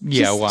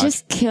 Yeah, watch.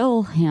 Just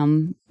kill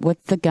him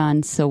with the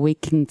gun so we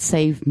can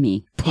save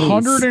me, please.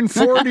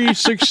 140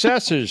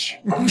 successes.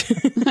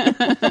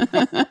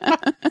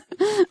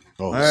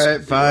 All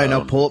right, fine.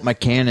 I'll pull up my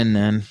cannon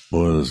then.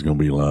 Boy, this is gonna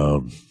be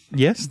loud.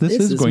 Yes, this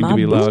is going to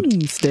be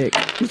loud. Stick.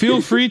 Feel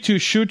free to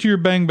shoot your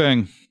bang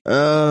bang.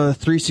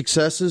 3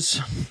 successes.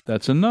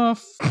 That's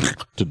enough.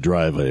 To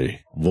drive a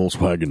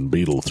Volkswagen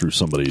Beetle through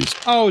somebody's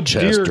Oh,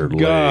 chest dear or leg.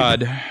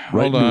 God.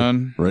 Hold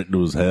on. Right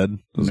into his head,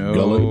 his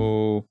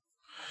gullet.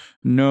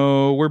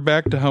 No, we're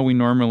back to how we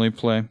normally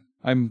play.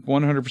 I'm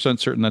 100%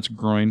 certain that's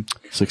groin.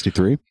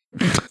 63.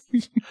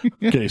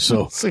 Okay,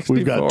 so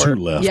we've got 2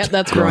 left. Yep,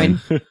 that's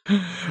groin.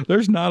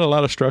 There's not a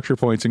lot of structure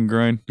points in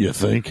groin. You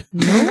think?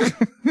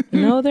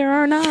 No, there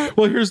are not.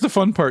 Well, here's the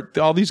fun part.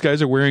 All these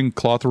guys are wearing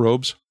cloth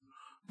robes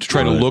to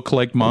try to look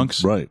like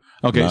monks. Right.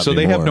 Okay, Not so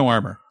they have anymore. no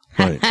armor.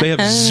 Right. They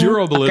have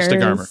 0 ballistic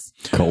Fuckers. armor.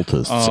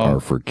 Cultists are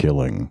for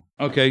killing.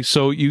 Okay,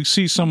 so you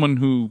see someone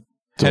who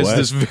has what?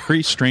 this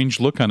very strange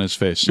look on his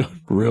face.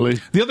 Really?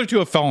 The other 2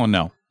 have fallen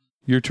now.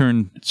 Your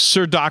turn,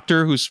 Sir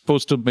Doctor, who's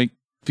supposed to make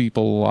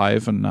people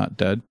alive and not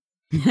dead.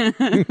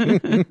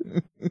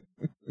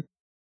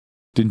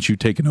 Didn't you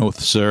take an oath,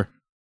 sir?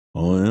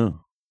 Oh, yeah.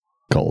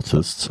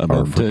 Cultists I've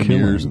are been for 10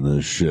 killing. years in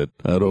this shit.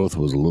 That oath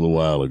was a little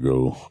while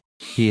ago.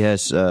 He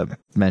has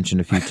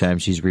mentioned a few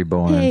times he's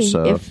reborn. Hey,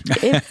 So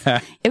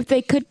if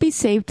they could be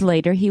saved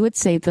later, he would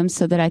save them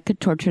so that I could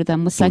torture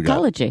them with We got-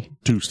 psychology.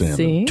 2 standing.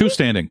 See? 2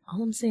 standing.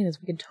 All I'm saying is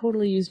we can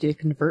totally use you to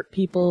convert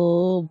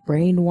people,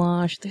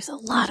 brainwash. There's a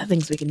lot of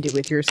things we can do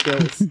with your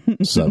skills.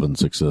 7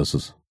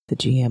 successes. The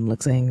GM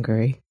looks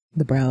angry.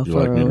 The brow You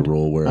like me to furrowed.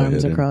 roll where I Arms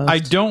hit him? across. I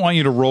don't want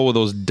you to roll with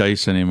those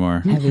dice anymore.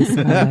 Heavy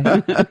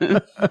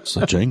sigh.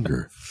 Such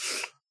anger.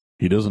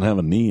 He doesn't have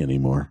a knee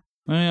anymore.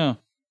 Oh, yeah.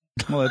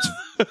 Well, that's...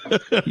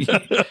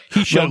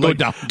 he shall go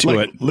down to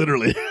it.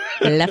 Literally.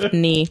 Left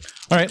knee.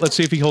 All right, let's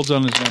see if he holds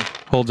on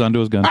to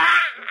his gun.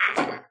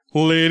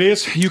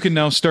 Ladies, you can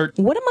now start.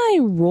 What am I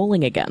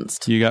rolling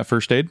against? You got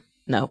first aid?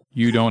 No.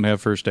 You don't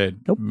have first aid.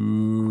 Nope.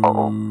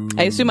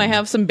 I assume I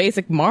have some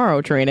basic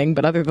Morrow training,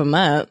 but other than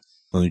that,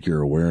 I think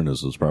your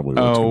awareness is probably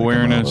what's gonna come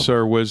Awareness out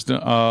or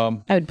wisdom.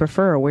 I would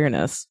prefer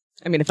awareness.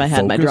 I mean, if I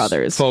had my Focus?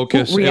 druthers.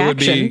 Focus. Ooh, It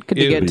would reaction be- could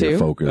be it good of. Be your too.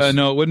 focus.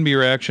 No, it wouldn't be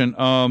reaction.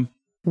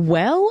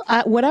 Well,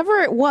 whatever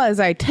it was,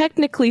 I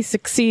technically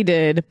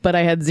succeeded, but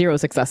I had 0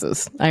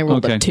 successes. I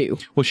rolled Okay. a 2.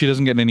 Well, she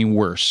doesn't get any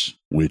worse.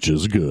 Which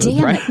is good.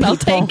 Damn Right? it, I'll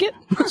people. take it.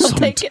 I'll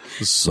take it.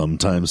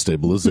 Sometimes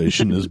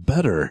stabilization is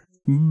better.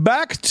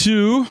 Back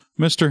to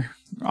Mr.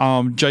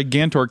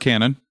 Gigantor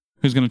Cannon,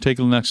 who's going to take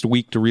the next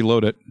week to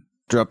reload it.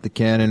 drop the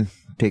cannon,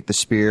 take the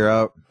spear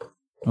out,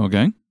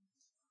 Okay.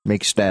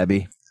 make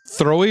stabby.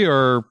 Throwy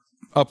or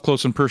up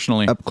close and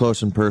personally? Up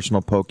close and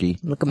personal pokey.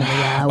 Look 'em in the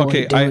eye.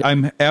 Okay, do it.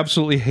 I'm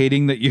absolutely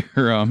hating that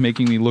you're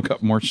making me look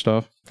up more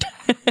stuff.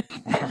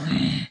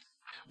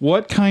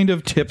 What kind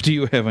of tip do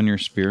you have on your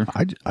spear?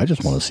 I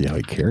just want to see how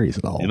he carries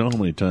it all. You know how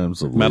many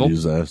times the Metal?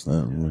 ladies asked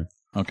that?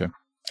 Okay.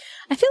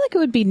 I feel like it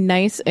would be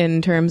nice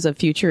in terms of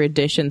future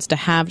editions to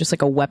have just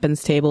like a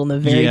weapons table in the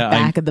very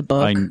back of the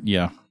book.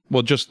 Yeah.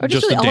 Well, just or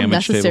just the really all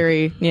damage table.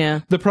 necessary. Yeah.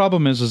 The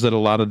problem is that a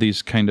lot of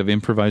these kind of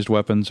improvised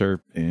weapons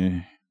are.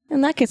 In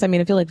that case, I mean,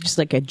 I feel like just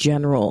like a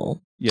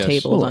general Yes.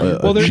 table.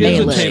 Well, There is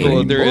Jail a table.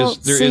 lane. There Well,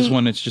 is see,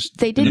 one. It's just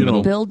They in the didn't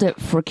middle. build it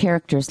for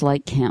characters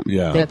like him.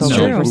 Yeah. They're That's built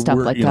true. for stuff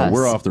we're, like you know, us.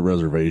 we're off the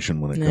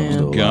reservation when it comes Yeah.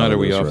 to a lot God, of are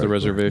we this off the right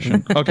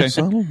reservation? Okay.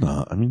 Settle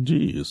down. I mean,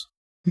 geez.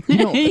 You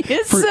know, He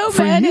is for, so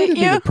for mad you at to be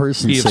you. the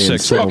person He is saying sick.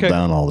 settle Okay.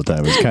 down all the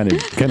time is kind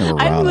of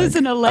ironic. I'm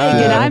losing a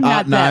leg and I'm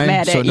not that 9,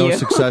 mad so at no you.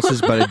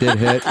 successes, but it did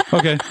hit.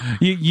 Okay.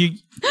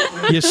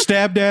 You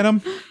stabbed at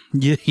him.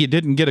 You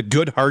didn't get a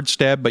good hard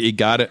stab, but you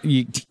got it.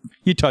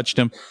 You touched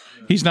him.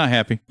 He's not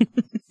happy.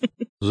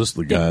 Is this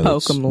the guy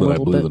poke that him a I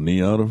little blew bit. the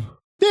knee out of?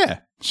 Yeah.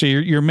 So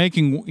you're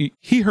making.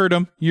 He hurt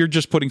him. You're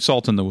just putting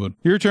salt in the wound.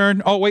 Your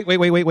turn. Oh wait.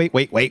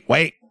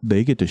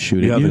 They get to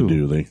shoot Yeah, at you. they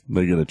do.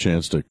 They get a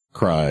chance to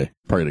cry.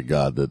 Pray to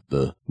God that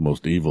the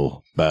most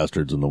evil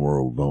bastards in the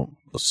world don't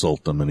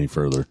assault them any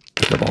further.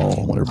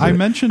 I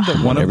mentioned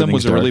that one of them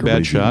was a really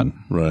bad shot.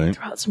 Right.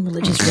 Throw out some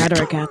religious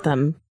rhetoric at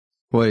them.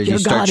 What, did Your you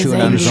start God is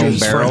chewing on his own angry.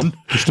 barrel?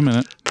 Just a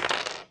minute.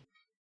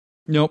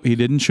 Nope, he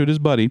didn't shoot his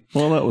buddy.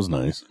 Well, that was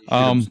nice. Did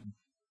he shoot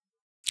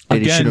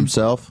Again,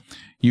 himself?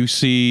 you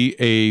see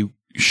a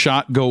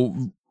shot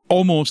go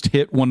almost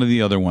hit one of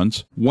the other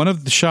ones. One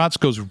of the shots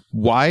goes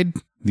wide.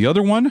 The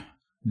other one,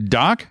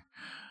 Doc,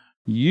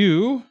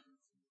 you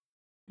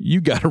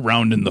got a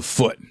round in the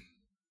foot.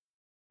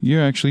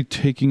 You're actually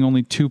taking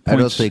only 2 points.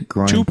 I don't think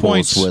Groin 2 pulls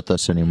points with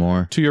us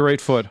anymore. to your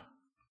right foot.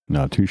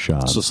 No, 2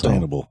 shots.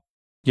 Sustainable.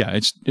 Yeah,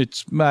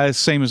 it's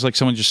same as like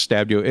someone just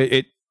stabbed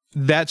you.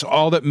 That's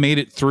all that made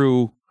it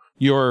through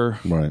your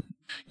Right.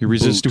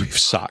 resistive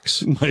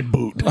socks. My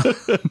boot.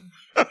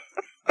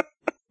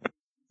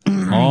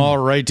 All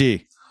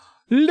righty,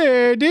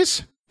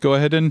 ladies, go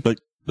ahead and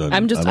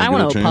I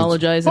want to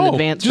apologize in Oh,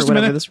 advance just for a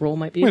whatever minute. this role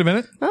might be. wait a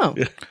minute. Oh,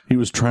 He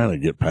was trying to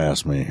get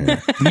past me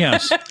here.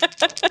 Yes.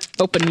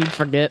 hoping you'd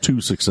forget. 2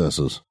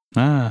 successes.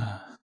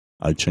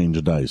 I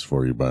changed dice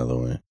for you, by the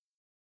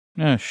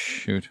way.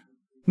 shoot.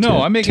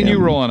 No, I'm making you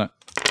roll on it.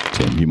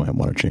 Tim, you might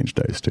want to change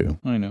dice too.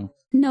 I know.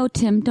 No,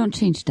 Tim, don't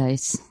change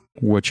dice.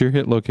 What's your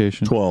hit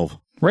location? 12.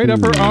 Right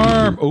up her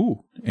arm.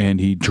 Ooh, and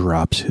he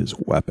drops his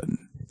weapon.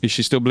 Is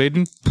she still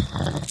bleeding?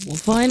 We'll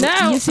find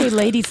out. You say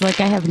ladies like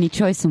I have any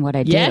choice in what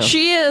I do. Yes,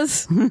 she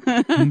is.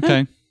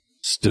 Okay.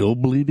 Still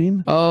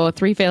bleeding? Oh,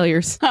 3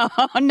 failures. Oh,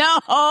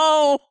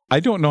 no.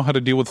 I don't know how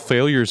to deal with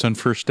failures on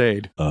first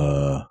aid.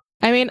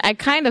 I mean, I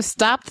kind of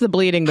stopped the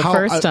bleeding the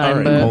first time, all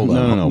right, but hold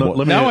on. No.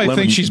 Let me- Now I let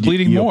think me- she's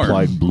bleeding more.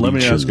 applied Let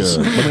me ask bleaches.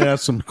 let me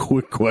ask some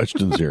quick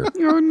questions here.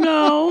 Oh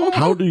no.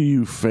 How do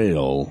you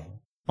fail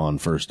on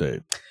first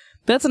aid?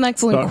 that's an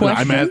excellent question.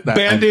 I'm at that.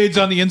 Band-Aids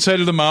on the inside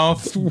of the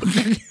mouth.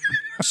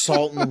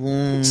 Salt in the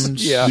wounds.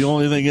 Yeah. The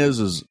only thing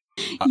is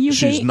You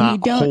she's hate not me,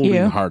 don't holding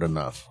you? hard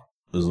enough.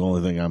 Is the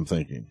only thing I'm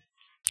thinking.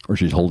 Or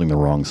she's holding the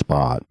wrong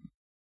spot.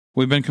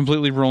 We've been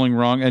completely rolling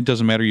wrong. It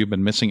doesn't matter. You've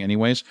been missing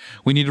anyways.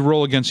 We need to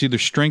roll against either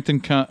strength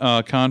and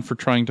con for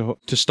trying to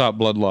stop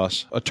blood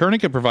loss. A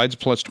tourniquet provides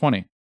plus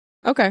 20.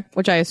 Okay,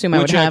 which I assume I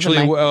would Which have. actually,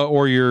 in my...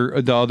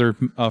 or the other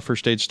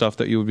first aid stuff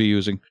that you would be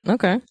using.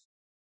 Okay.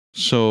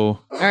 So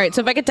All right,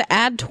 so if I get to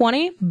add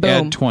 20, boom.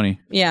 add 20.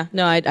 Yeah,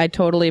 no, I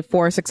totally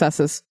 4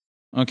 successes.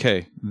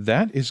 Okay,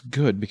 that is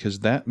good because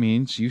that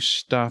means you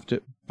stopped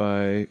it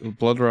by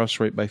blood loss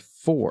rate by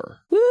 4.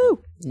 Woo!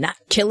 Not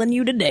killing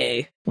you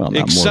today. Well, not more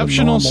than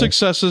Exceptional normal.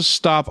 successes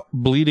stop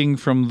bleeding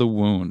from the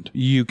wound.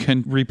 You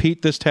can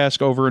repeat this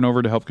task over and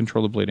over to help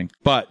control the bleeding,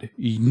 but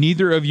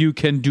neither of you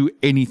can do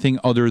anything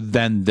other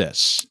than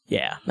this.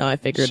 Yeah, no, I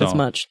figured So, as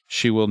much.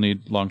 She will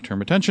need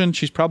long-term attention.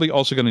 She's probably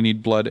also going to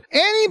need blood.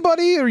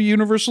 Anybody a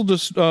universal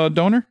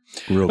donor?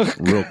 Real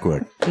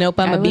quick. Nope,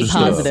 I'm I going to be was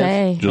gonna positive.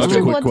 say. Just Okay.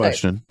 a quick Blood type.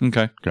 question.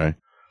 Okay. Okay.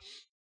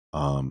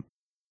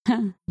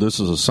 This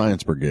is a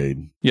science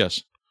brigade.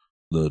 Yes.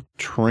 The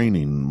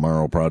training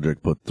Morrow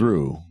Project put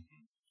through,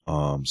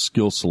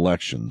 skill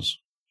selections.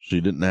 She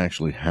didn't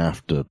actually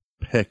have to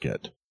pick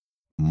it.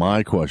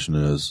 My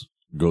question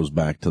goes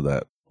back to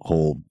that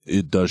whole,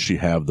 does she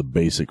have the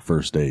basic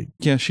first aid?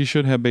 Yeah, she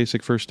should have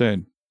basic first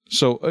aid.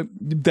 So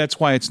that's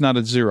why it's not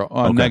a 0,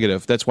 Okay.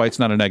 negative. That's why it's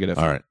not a negative.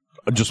 All right.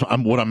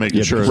 What I'm making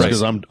Yeah, sure is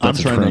because because I'm that's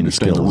a trying to trained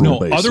understand the skill. rule No,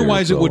 base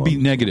otherwise here, it would so, be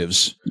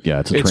negatives.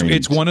 Yeah, it's a trained.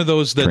 It's one of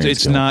those that trained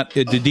it's skill. not.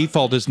 The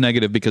default is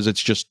negative because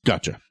it's just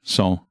Gotcha.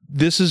 so.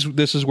 This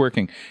is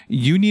working.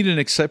 You need an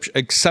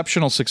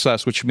exceptional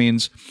success, which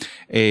means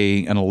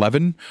an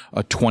 11,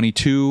 a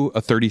 22,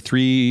 a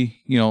 33.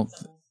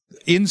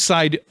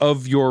 Inside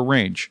of your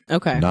range.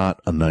 Okay.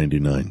 Not a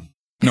 99.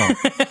 No.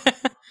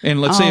 And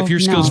let's say if your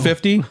skill's no.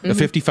 50, a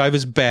 55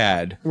 is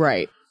bad.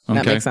 Right. That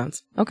Okay. makes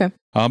sense. Okay.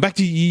 Back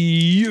to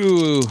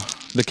you,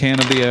 the can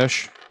of the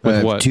ash. I With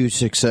have what? 2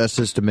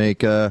 successes to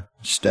make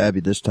stab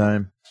you this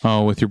time.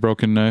 Oh, with your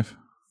broken knife.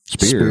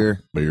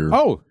 Spear. Beer.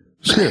 Oh,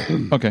 spear.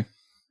 Okay.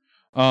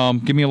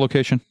 Give me a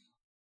location.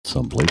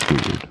 Someplace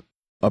weird.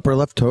 Upper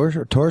left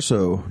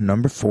torso,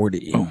 number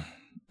 40. Oh.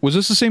 Was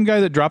this the same guy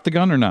that dropped the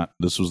gun or not?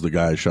 This was the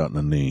guy shot in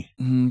the knee.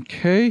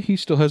 Okay, he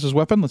still has his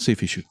weapon. Let's see if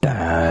he shoots.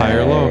 High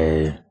or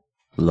low?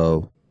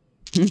 Low.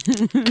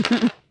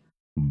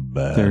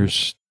 Bad.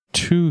 There's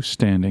 2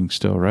 standing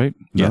still, right?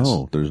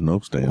 No, there's no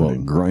Well,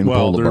 standing.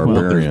 Groinpole the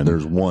Barbarian.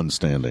 There's one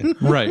standing.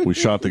 Right. We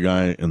shot the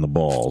guy in the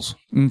balls.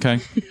 Okay.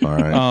 All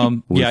right.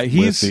 Yeah, With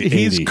he's the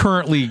 80.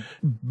 currently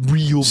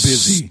real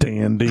busy.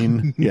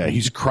 Standing. Yeah,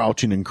 he's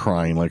crouching and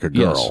crying like a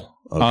girl.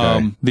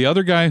 Okay. The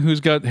other guy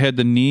who's had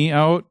the knee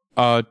out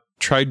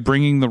tried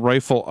bringing the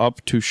rifle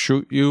up to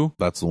shoot you.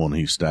 That's the one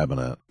he's stabbing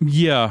at.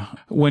 Yeah,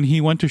 when he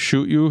went to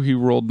shoot you, he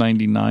rolled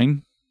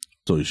 99.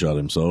 So he shot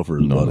himself or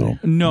his buddy?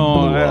 No,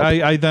 Blew up.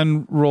 I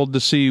then rolled to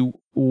see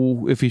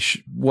if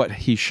what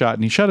he shot,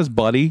 and he shot his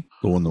buddy.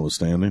 The one that was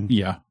standing?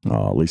 Yeah.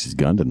 Oh, at least his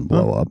gun didn't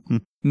blow up.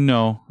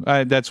 No,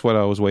 that's what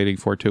I was waiting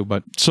for too.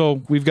 But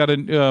so we've got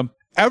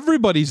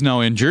everybody's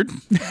now injured.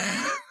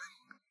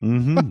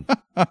 Mm-hmm.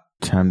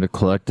 Time to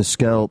collect the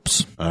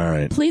scalps. All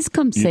right. Please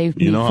come save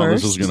me You know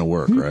first. how this is going to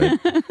work, right?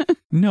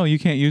 No, you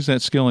can't use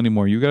that skill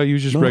anymore. You got to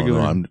use just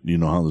regular. you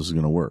know how this is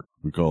going to work.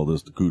 We call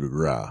this the coup de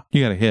grace.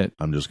 You got to hit.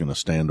 I'm just going to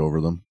stand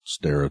over them,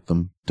 stare at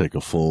them, take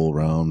a full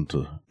round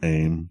to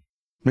aim,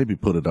 maybe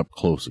put it up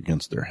close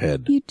against their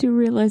head. You do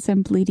realize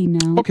I'm bleeding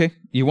now. Okay,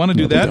 you want to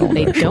do No, they that? don't.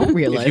 They don't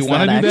realize If you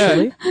wanna that, do that-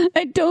 actually.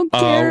 I don't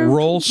care.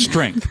 Roll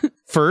strength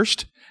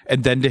first,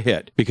 and then to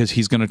hit because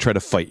he's going to try to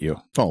fight you.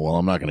 Oh, well,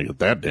 I'm not going to get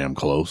that damn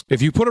close.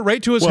 If you put it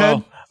right to his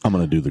head, I'm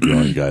going to do the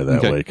groin guy that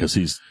Okay. way because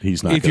he's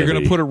not. if you're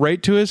going to put it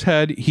right to his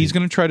head, he's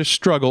going to try to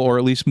struggle or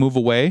at least move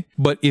away.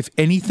 But if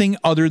anything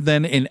other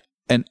than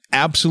an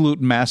absolute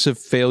massive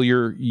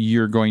failure,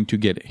 you're going to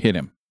hit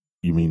him.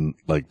 You mean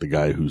like the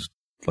guy who's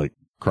like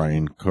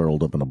crying,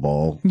 curled up in a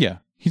ball? Yeah,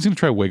 he's going to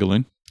try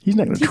wiggling. He's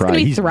not going to He's try. gonna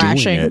be He's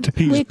thrashing. doing it.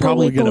 He's Wiggle,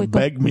 probably wiggle, going to wiggle.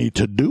 beg me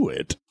to do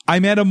it.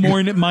 I'm at a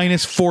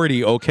minus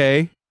 40,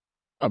 okay?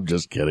 I'm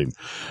just kidding.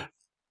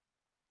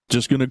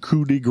 Just going to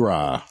coup de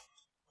grace.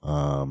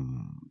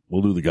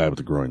 We'll do the guy with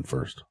the groin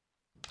first.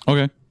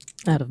 Okay.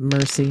 Out of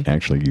mercy.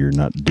 Actually, you're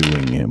not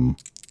doing him.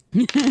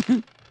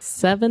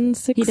 7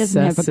 successes. He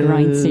doesn't have a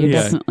grind, so you're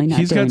definitely not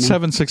he's doing got him.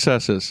 7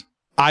 successes.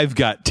 I've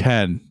got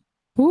 10.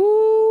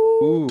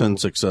 Ooh. 10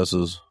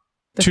 successes.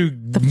 To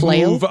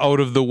flail? move out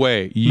of the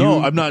way.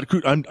 No, I'm not.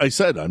 I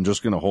said I'm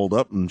just going to hold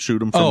up and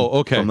shoot him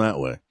from that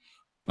way.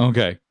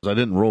 Okay. 'Cause I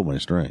didn't roll my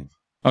strength.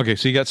 Okay,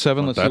 so you got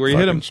 7. Let's see That where you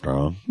hit him. fucking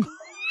Strong.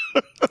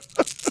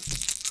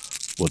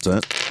 What's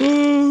that?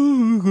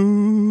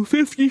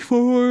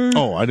 54.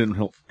 Oh, I didn't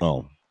help.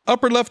 Oh,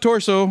 Upper left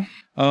torso.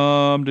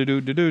 Oh,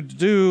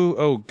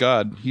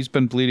 God. He's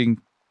been bleeding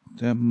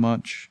that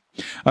much.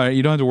 All right,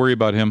 you don't have to worry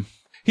about him.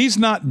 He's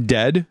not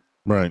dead,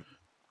 Right.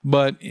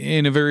 but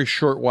in a very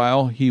short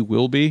while, he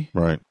will be.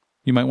 Right.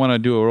 You might want to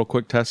do a real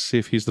quick test to see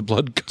if he's the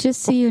blood.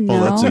 Just so you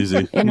know, that's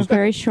easy. in a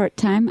very short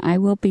time, I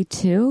will be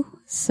too.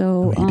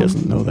 So He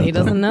doesn't know that. He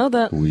doesn't know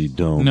that. We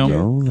don't No.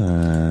 know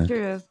that.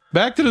 True.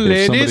 Back to the If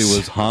ladies. somebody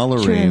was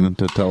hollering True.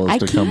 to tell us I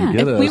to come can't.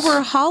 get If us. we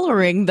were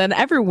hollering, then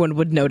everyone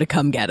would know to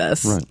come get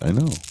us. Right, I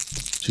know.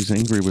 She's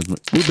angry with me.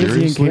 You're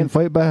busy and can't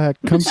fight back.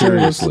 Come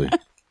Seriously.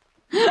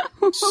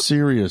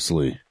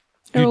 Seriously.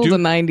 I rolled do- a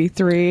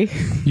 93.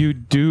 You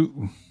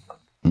do.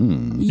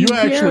 You hear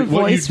actually, a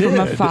what you voice from did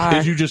afar.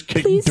 is you just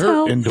kicked Please dirt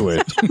help. into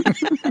it.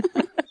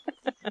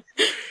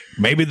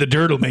 Maybe the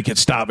dirt will make it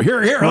stop.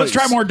 Here, let's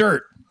try more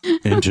dirt.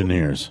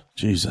 Engineers.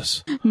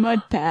 Jesus.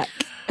 Mud pack.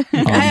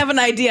 I have an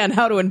idea on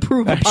how to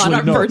improve upon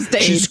our first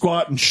aid. She's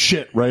squatting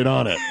shit right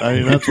on it. I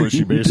mean, that's what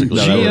she basically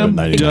No, that would've been GM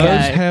nice. does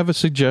Okay. have a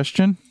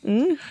suggestion.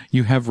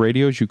 You have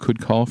radios you could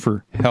call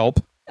for help.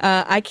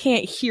 I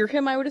can't hear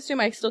him, I would assume.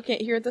 I still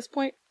can't hear at this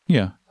point.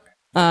 Yeah.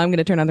 I'm going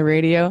to turn on the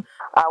radio.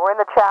 We're in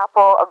the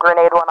chapel. A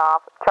grenade went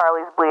off.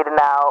 Charlie's bleeding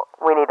out.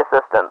 We need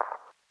assistance.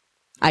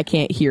 I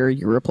can't hear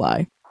your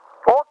reply.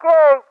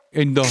 Okay.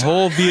 And the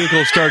whole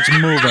vehicle starts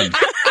moving.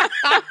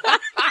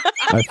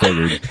 I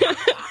figured.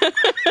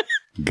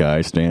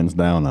 Guy stands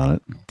down on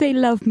it. They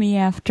love me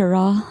after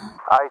all.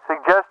 I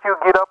suggest you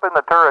get up in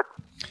the turret.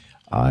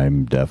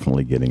 I'm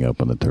definitely getting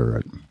up on the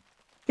turret.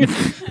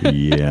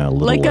 Yeah, a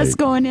little Like late. us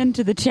going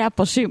into the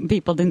chapel shooting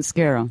people didn't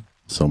scare them.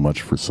 So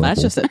much for simple.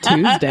 That's just a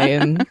Tuesday,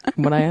 and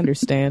what I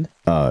understand.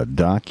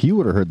 Doc, you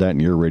would have heard that in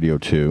your radio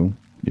too.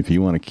 If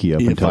you want to key up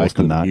and If tell I us to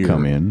could not hear,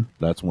 come in.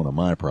 That's one of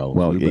my problems.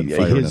 Well, We've been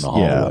firing in his, the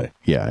hallway.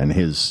 yeah, and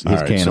his All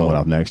right, cannon so- went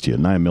off next to you.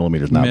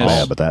 9mm is not Miss.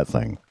 bad, but that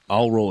thing.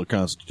 I'll roll a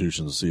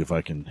Constitution to see if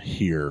I can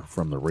hear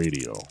from the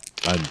radio.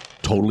 I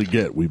totally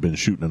get we've been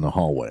shooting in the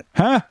hallway.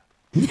 Huh?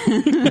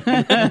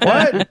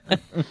 What?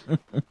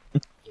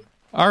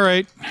 All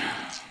right.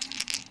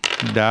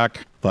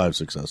 Doc. 5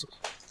 successes.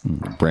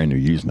 Brand new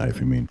used knife,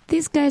 you mean?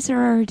 These guys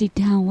are already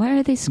down. Why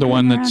are they The screwing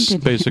one around that's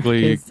in here?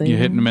 basically Is they- you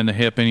hitting him in the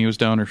hip and he was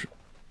down or...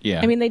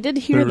 Yeah. I mean, they did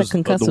hear the There's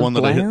concussive the one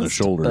that I hit in the blast,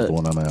 shoulder is but- the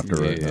one I'm after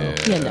right now.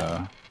 Yeah,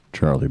 no.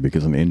 Charlie,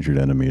 because an injured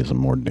enemy is a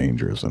more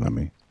dangerous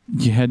enemy.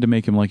 You had to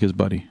make him like his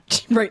buddy.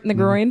 Right in the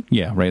groin.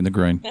 Yeah, right in the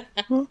groin.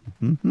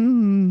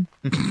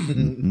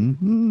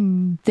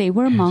 They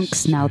were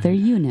monks, now they're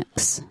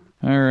eunuchs.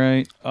 All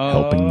right.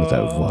 Helping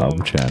without vow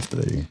of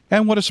chastity.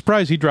 And what a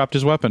surprise, he dropped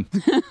his weapon.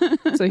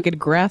 So he could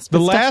grasp The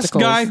his last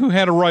testicles. guy who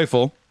had a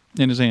rifle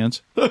in his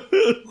hands.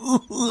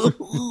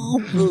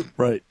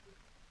 Right.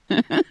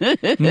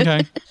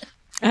 Okay.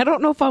 I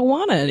don't know if I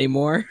want it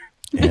anymore.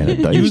 And a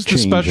dice Use the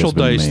change special has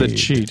been dice that made.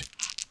 cheat.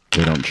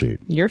 They don't cheat.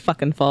 Your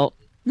fucking fault.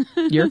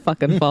 Your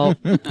fucking fault.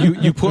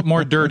 You put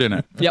more dirt in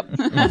it. Yep.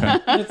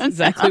 That's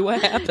exactly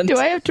what happened. Do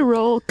I have to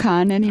roll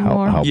con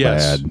anymore? How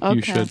Yes, bad? you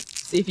Okay. should.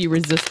 See if you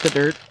resist the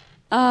dirt.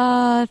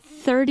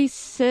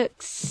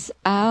 36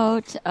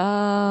 out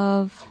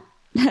of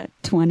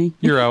 20.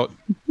 You're out.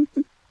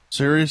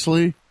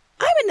 Seriously?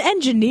 I'm an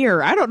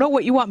engineer. I don't know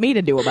what you want me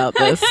to do about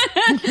this.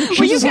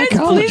 Will you guys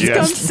please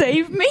come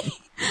save me?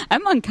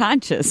 I'm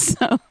unconscious.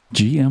 So.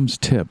 GM's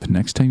tip.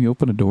 Next time you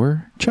open a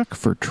door, check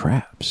for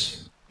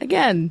traps.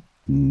 Again,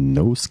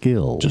 No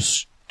skill.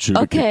 Just shoot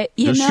Okay, a,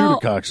 you just know,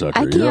 shoot a cocksucker.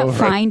 I You're can't all right.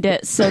 find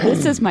it, so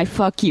this is my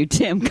fuck you,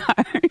 Tim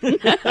card.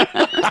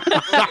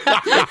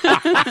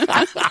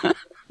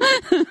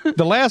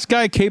 The last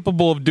guy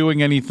capable of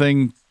doing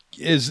anything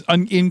is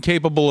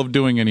incapable of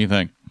doing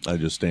anything. I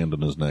just stand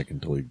on his neck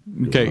until he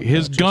goes Okay,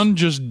 his unconscious. gun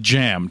just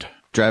jammed.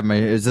 Drive my.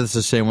 Is this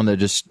the same one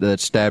that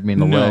stabbed me in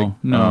the leg?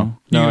 No.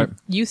 no.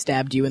 you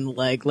stabbed you in the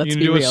leg. Let's You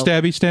be gonna do real. a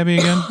stabby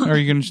again? Or are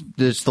you gonna?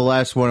 It's the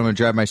last one. I'm gonna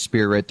drive my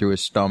spear right through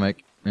his stomach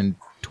and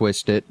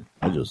twist it.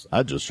 I just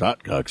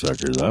shot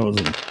cocksuckers. I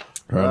wasn't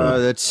trying to.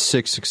 That's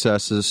 6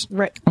 successes.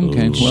 Right.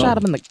 Okay, well, Shot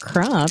him in the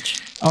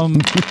crotch.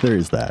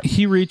 There's that.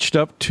 he reached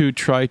up to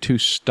try to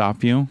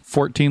stop you.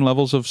 14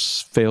 levels of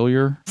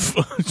failure.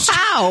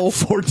 Ow!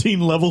 14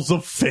 levels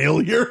of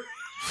failure?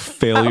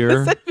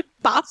 Failure.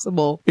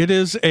 Possible. It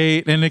is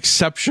an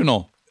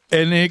exceptional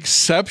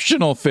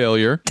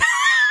failure.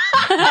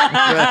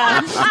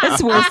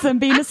 It's worse than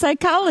being a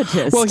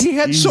psychologist. Well, he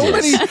had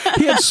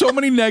so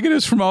many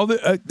negatives from all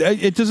the.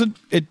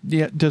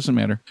 It doesn't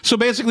matter. So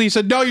basically, he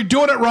said, "No, you're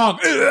doing it wrong."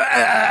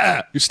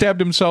 He stabbed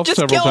himself Just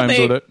several kill times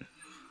me. with it.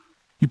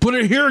 You put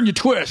it here and you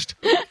twist.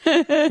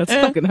 That's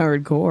fucking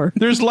hardcore.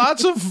 There's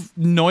lots of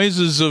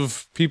noises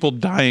of people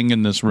dying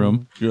in this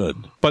room, Good.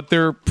 but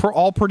they're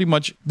all pretty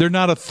much. They're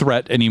not a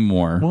threat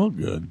anymore. Well,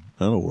 good.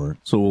 That'll work.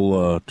 So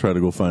we'll try to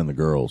go find the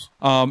girls.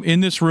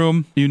 In this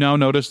room, you now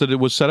notice that it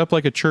was set up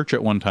like a church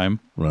at one time.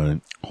 Right.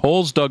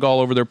 Holes dug all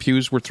over, their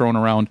pews were thrown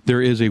around.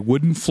 There is a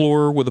wooden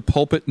floor with a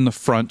pulpit in the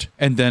front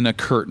and then a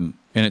curtain.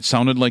 And it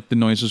sounded like the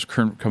noises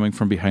coming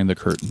from behind the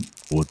curtain.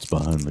 What's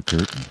behind the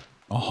curtain?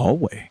 A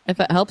hallway. If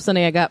it helps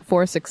any, I got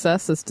 4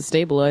 successes to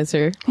stabilize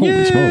her.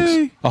 Holy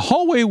smokes. A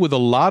hallway with a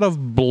lot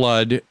of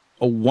blood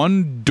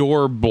one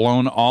door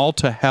blown all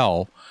to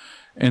hell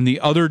and the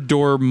other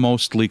door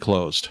mostly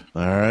closed.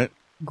 All right.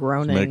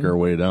 Groaning. Make our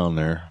way down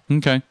there.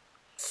 Okay.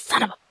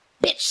 Son of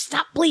a bitch,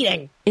 stop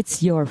bleeding.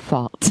 It's your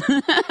fault.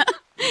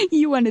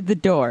 You wanted the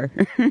door.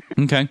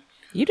 Okay.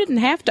 You didn't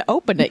have to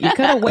open it. You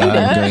could have waited.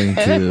 I'm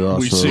going to also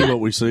We see what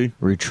we see.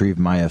 retrieve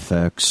my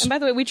effects. And by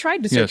the way, we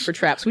tried to search Yes. for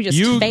traps. We just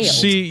You failed.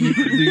 see,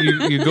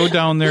 you go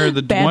down there.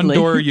 The one Badly.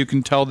 door, you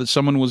can tell that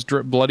someone was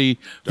bloody,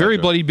 very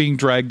Gotcha. bloody, being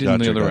dragged in the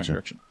Gotcha, other gotcha.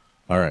 direction.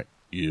 All right.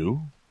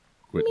 You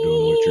quit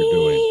doing what you're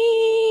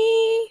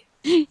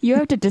doing. You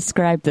have to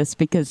describe this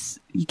because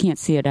you can't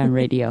see it on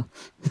radio.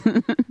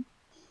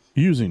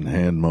 Using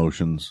hand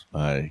motions,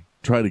 I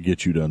try to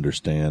get you to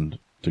understand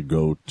to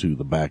go to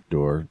the back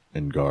door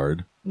and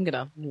guard. I'm going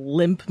to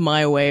limp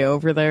my way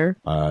over there.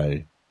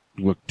 I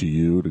look to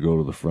you to go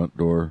to the front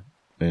door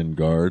and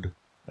guard,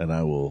 and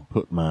I will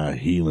put my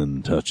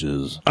healing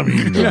touches.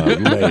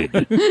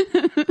 Leg.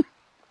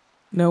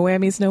 No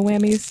whammies, no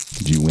whammies.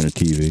 Did you win a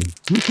TV?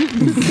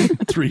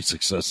 3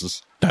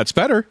 successes. That's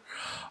better.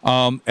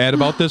 At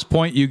about this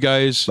point, you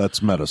guys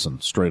That's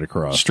medicine, straight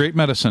across. straight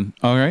medicine.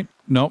 All right.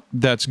 Nope,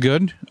 that's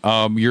good.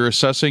 You're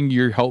assessing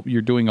your help.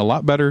 You're doing a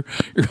lot better.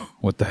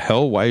 What the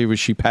hell? Why was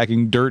she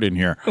packing dirt in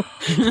here?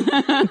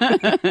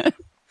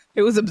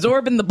 It was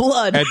absorbing the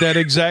blood. At that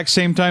exact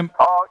same time,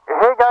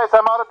 Hey guys,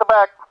 I'm out at the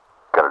back.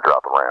 Gotta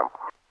drop the ramp.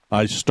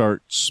 I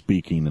start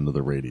speaking into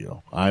the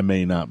radio. I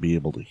may not be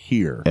able to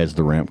hear. As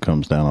the ramp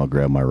comes down, I'll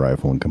grab my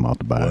rifle and come out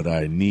the back. What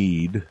I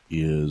need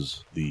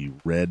is the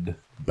red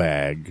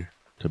bag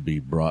to be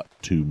brought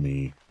to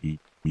me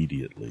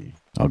immediately.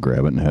 I'll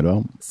grab it and head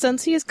out.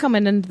 Since he is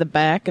coming into the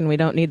back and we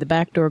don't need the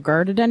back door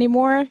guarded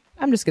anymore,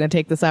 I'm just going to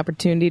take this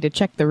opportunity to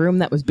check the room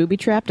that was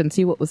booby-trapped and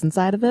see what was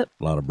inside of it.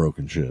 A lot of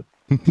broken shit.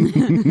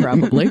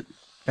 Probably.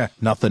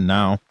 Nothing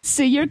now.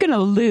 So you're going to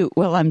loot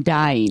while I'm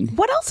dying.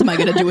 What else am I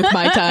going to do with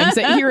my time?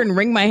 Sit here and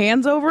wring my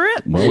hands over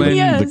it? Well, When- then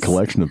Yes. the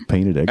collection of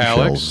painted eggshells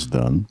Alex? is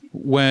done.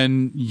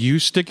 when you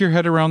stick your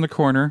head around the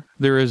corner,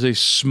 there is a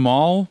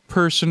small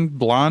person,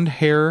 blonde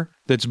hair,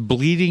 that's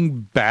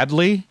bleeding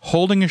badly,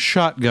 holding a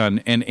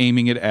shotgun and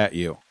aiming it at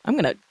you. I'm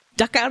going to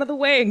duck out of the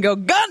way and go,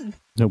 gun!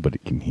 Nobody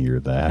can hear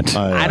that.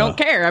 I don't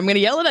care. I'm going to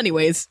yell it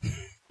anyways.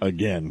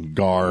 Again,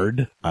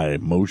 guard. I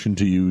motion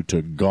to you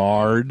to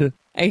guard.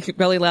 I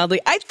really loudly,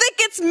 I think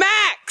it's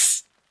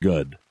Max!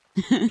 Good.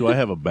 Do I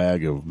have a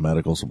bag of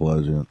medical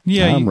supplies yet?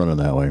 Yeah, I'm running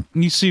that way.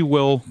 you see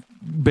Will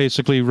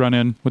basically run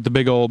in with the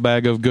big old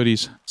bag of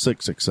goodies.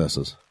 6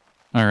 successes.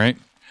 All right.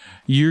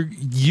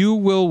 You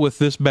will, with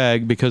this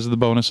bag, because of the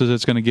bonuses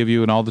it's going to give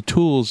you and all the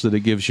tools that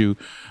it gives you,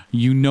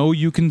 you know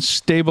you can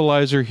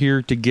stabilize her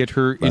here to get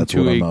her That's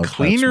into what I'm a out-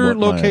 cleaner that's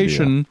what my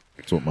location idea.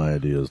 That's what my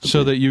idea is. To so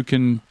be. that you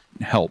can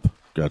help.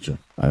 Gotcha.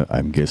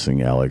 I'm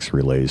guessing Alex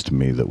relays to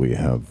me that we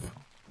have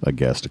a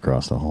guest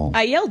across the hall.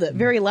 I yelled it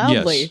very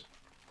loudly. Yes.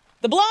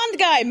 The blonde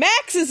guy,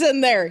 Max, is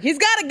in there. He's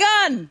got a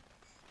gun.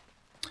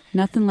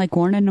 Nothing like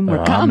warning them we're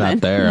I'm coming.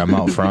 not there. I'm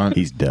out front.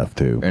 He's deaf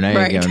too. And I ain't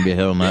Right. going to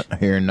be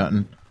hearing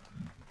nothing.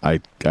 I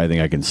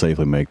think I can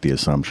safely make the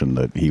assumption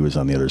that he was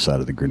on the other side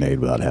of the grenade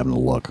without having to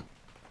look.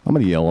 I'm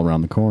going to yell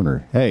around the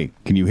corner. Hey,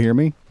 can you hear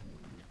me?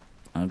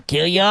 I'll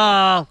kill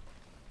y'all.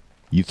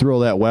 You throw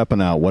that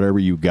weapon out, whatever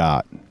you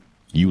got,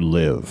 you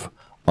live.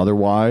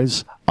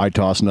 Otherwise, I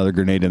toss another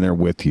grenade in there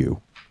with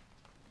you.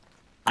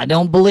 I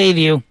don't believe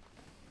you.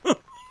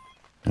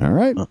 All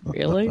right.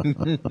 Really?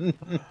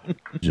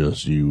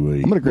 Just you wait.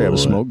 I'm going to grab a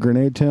boy. smoke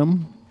grenade,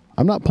 Tim.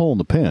 I'm not pulling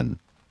the pin.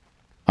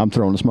 I'm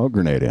throwing a smoke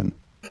grenade in.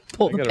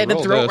 Pull I the gotta pin and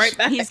roll throw it this. right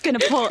back. He's going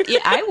to pull. Yeah,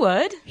 I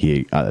would.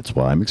 That's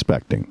what I'm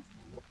expecting.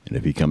 And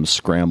if he comes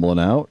scrambling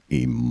out,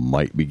 he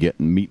might be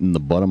getting meat in the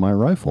butt of my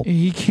rifle.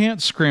 He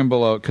can't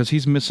scramble out because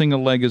he's missing a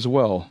leg as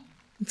well.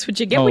 That's what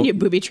you get when you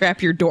booby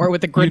trap your door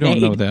with a grenade.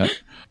 You don't know that.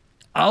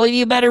 All of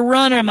you better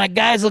run or my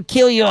guys will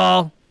kill you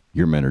all.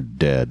 Your men are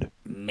dead.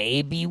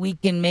 Maybe we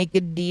can make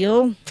a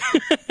deal.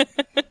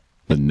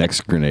 The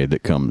next grenade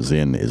that comes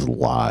in is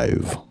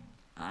live.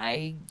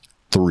 I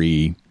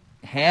 3,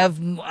 have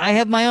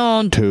my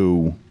own.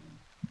 2,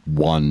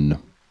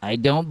 1. I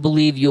don't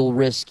believe you'll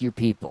risk your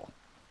people.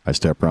 I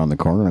step around the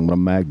corner and I'm going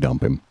to mag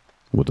dump him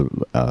with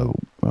a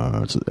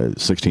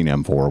 16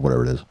 M4,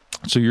 whatever it is.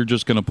 So you're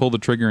just going to pull the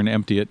trigger and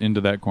empty it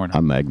into that corner.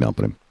 I'm mag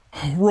dumping him.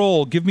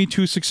 Roll. Give me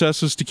 2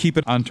 successes to keep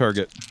it on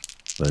target.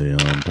 Stay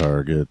on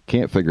target.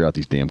 Can't figure out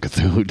these damn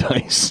Cthulhu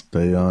dice.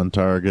 Stay on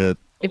target.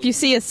 If you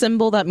see a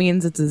symbol, that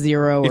means it's a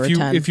 0 or a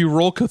 10. If you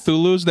roll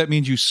Cthulhu's, that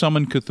means you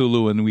summon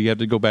Cthulhu, and we have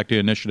to go back to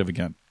initiative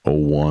again.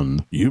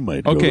 01. You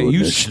might go Okay, to you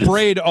initiative.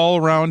 sprayed all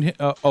around.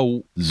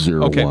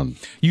 0, Okay, 1.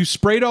 you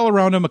sprayed all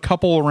around him. A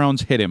couple of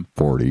rounds hit him.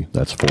 40.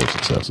 That's 4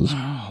 successes.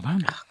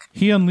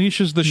 He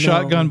unleashes the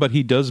shotgun, but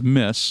he does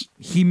miss.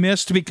 He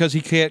missed because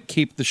he can't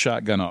keep the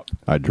shotgun up.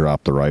 I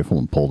drop the rifle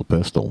and pull the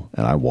pistol,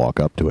 and I walk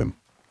up to him,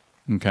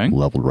 Okay.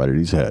 leveled right at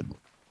his head.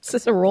 Is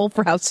this a roll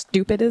for how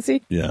stupid is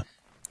he? Yeah.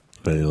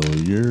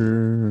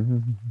 Failure.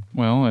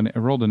 Well, and I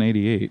rolled an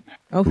 88.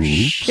 Oh,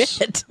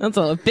 shit. That's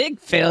a big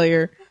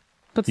failure.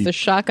 Puts the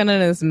shotgun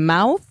in his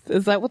mouth?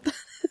 Is that what that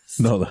is?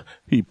 No,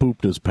 he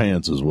pooped his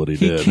pants is what he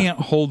He did. can't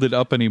hold it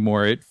up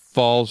anymore. It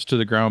falls to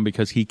the ground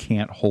because he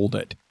can't hold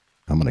it.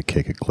 I'm going to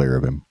kick it clear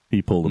of him.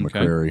 He pulled a Okay.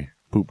 McCrary,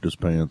 pooped his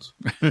pants.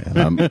 And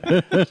I'm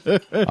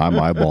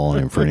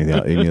eyeballing him for any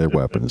other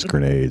weapons,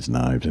 grenades,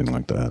 knives, anything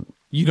like that.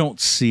 You don't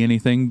see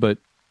anything, but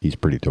He's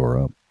pretty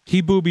tore up.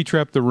 he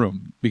booby-trapped the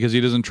room because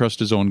he doesn't trust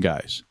his own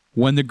guys.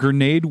 When the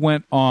grenade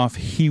went off,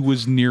 he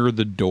was near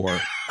the door.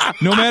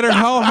 No matter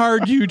how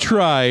hard you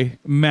try,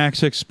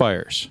 Max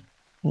expires.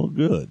 Well,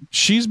 good.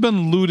 She's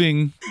been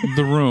looting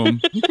the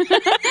room.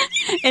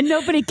 And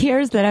nobody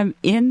cares that I'm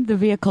in the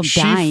vehicle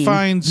dying. She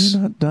finds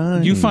You're not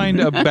dying. you find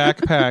a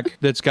backpack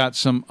that's got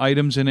some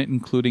items in it,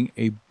 including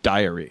a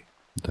diary.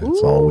 That's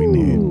all we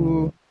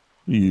need.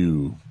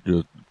 You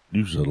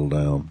settle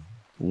down.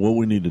 What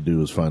we need to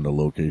do is find a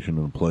location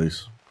and a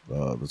place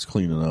that's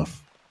clean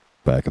enough.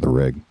 Back of the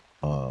rig.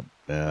 Yeah,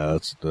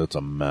 that's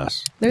a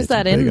mess. There's It's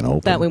that big and inn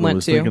open. that we I went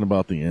was thinking to.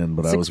 about the end,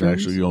 but I 6 was rooms.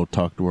 actually going to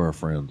talk to our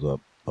friends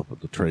up at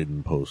the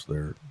trading post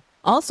there.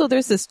 Also,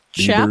 there's this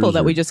chapel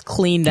that we just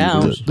cleaned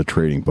out. The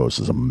trading post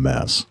is a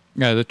mess.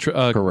 Yeah, the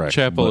Correct,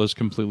 chapel but- is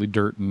completely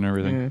dirt and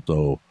everything.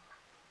 So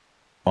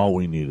all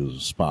we need is a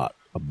spot,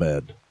 a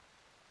bed,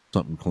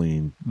 something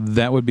clean,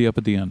 That would be up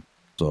at the end.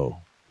 so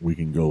we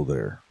can go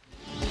there.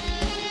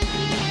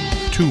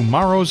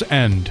 Tomorrow's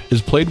End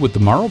is played with the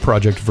Morrow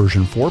Project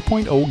version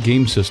 4.0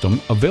 game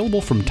system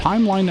available from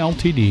Timeline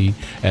Ltd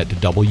at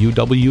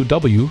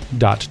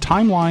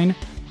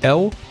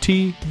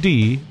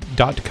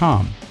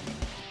www.timelineltd.com.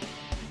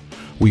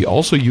 We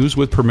also use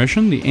with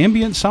permission the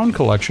ambient sound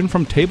collection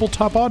from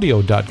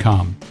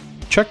tabletopaudio.com.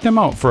 Check them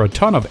out for a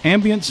ton of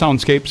ambient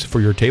soundscapes for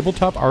your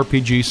tabletop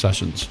RPG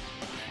sessions.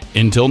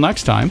 Until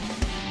next time,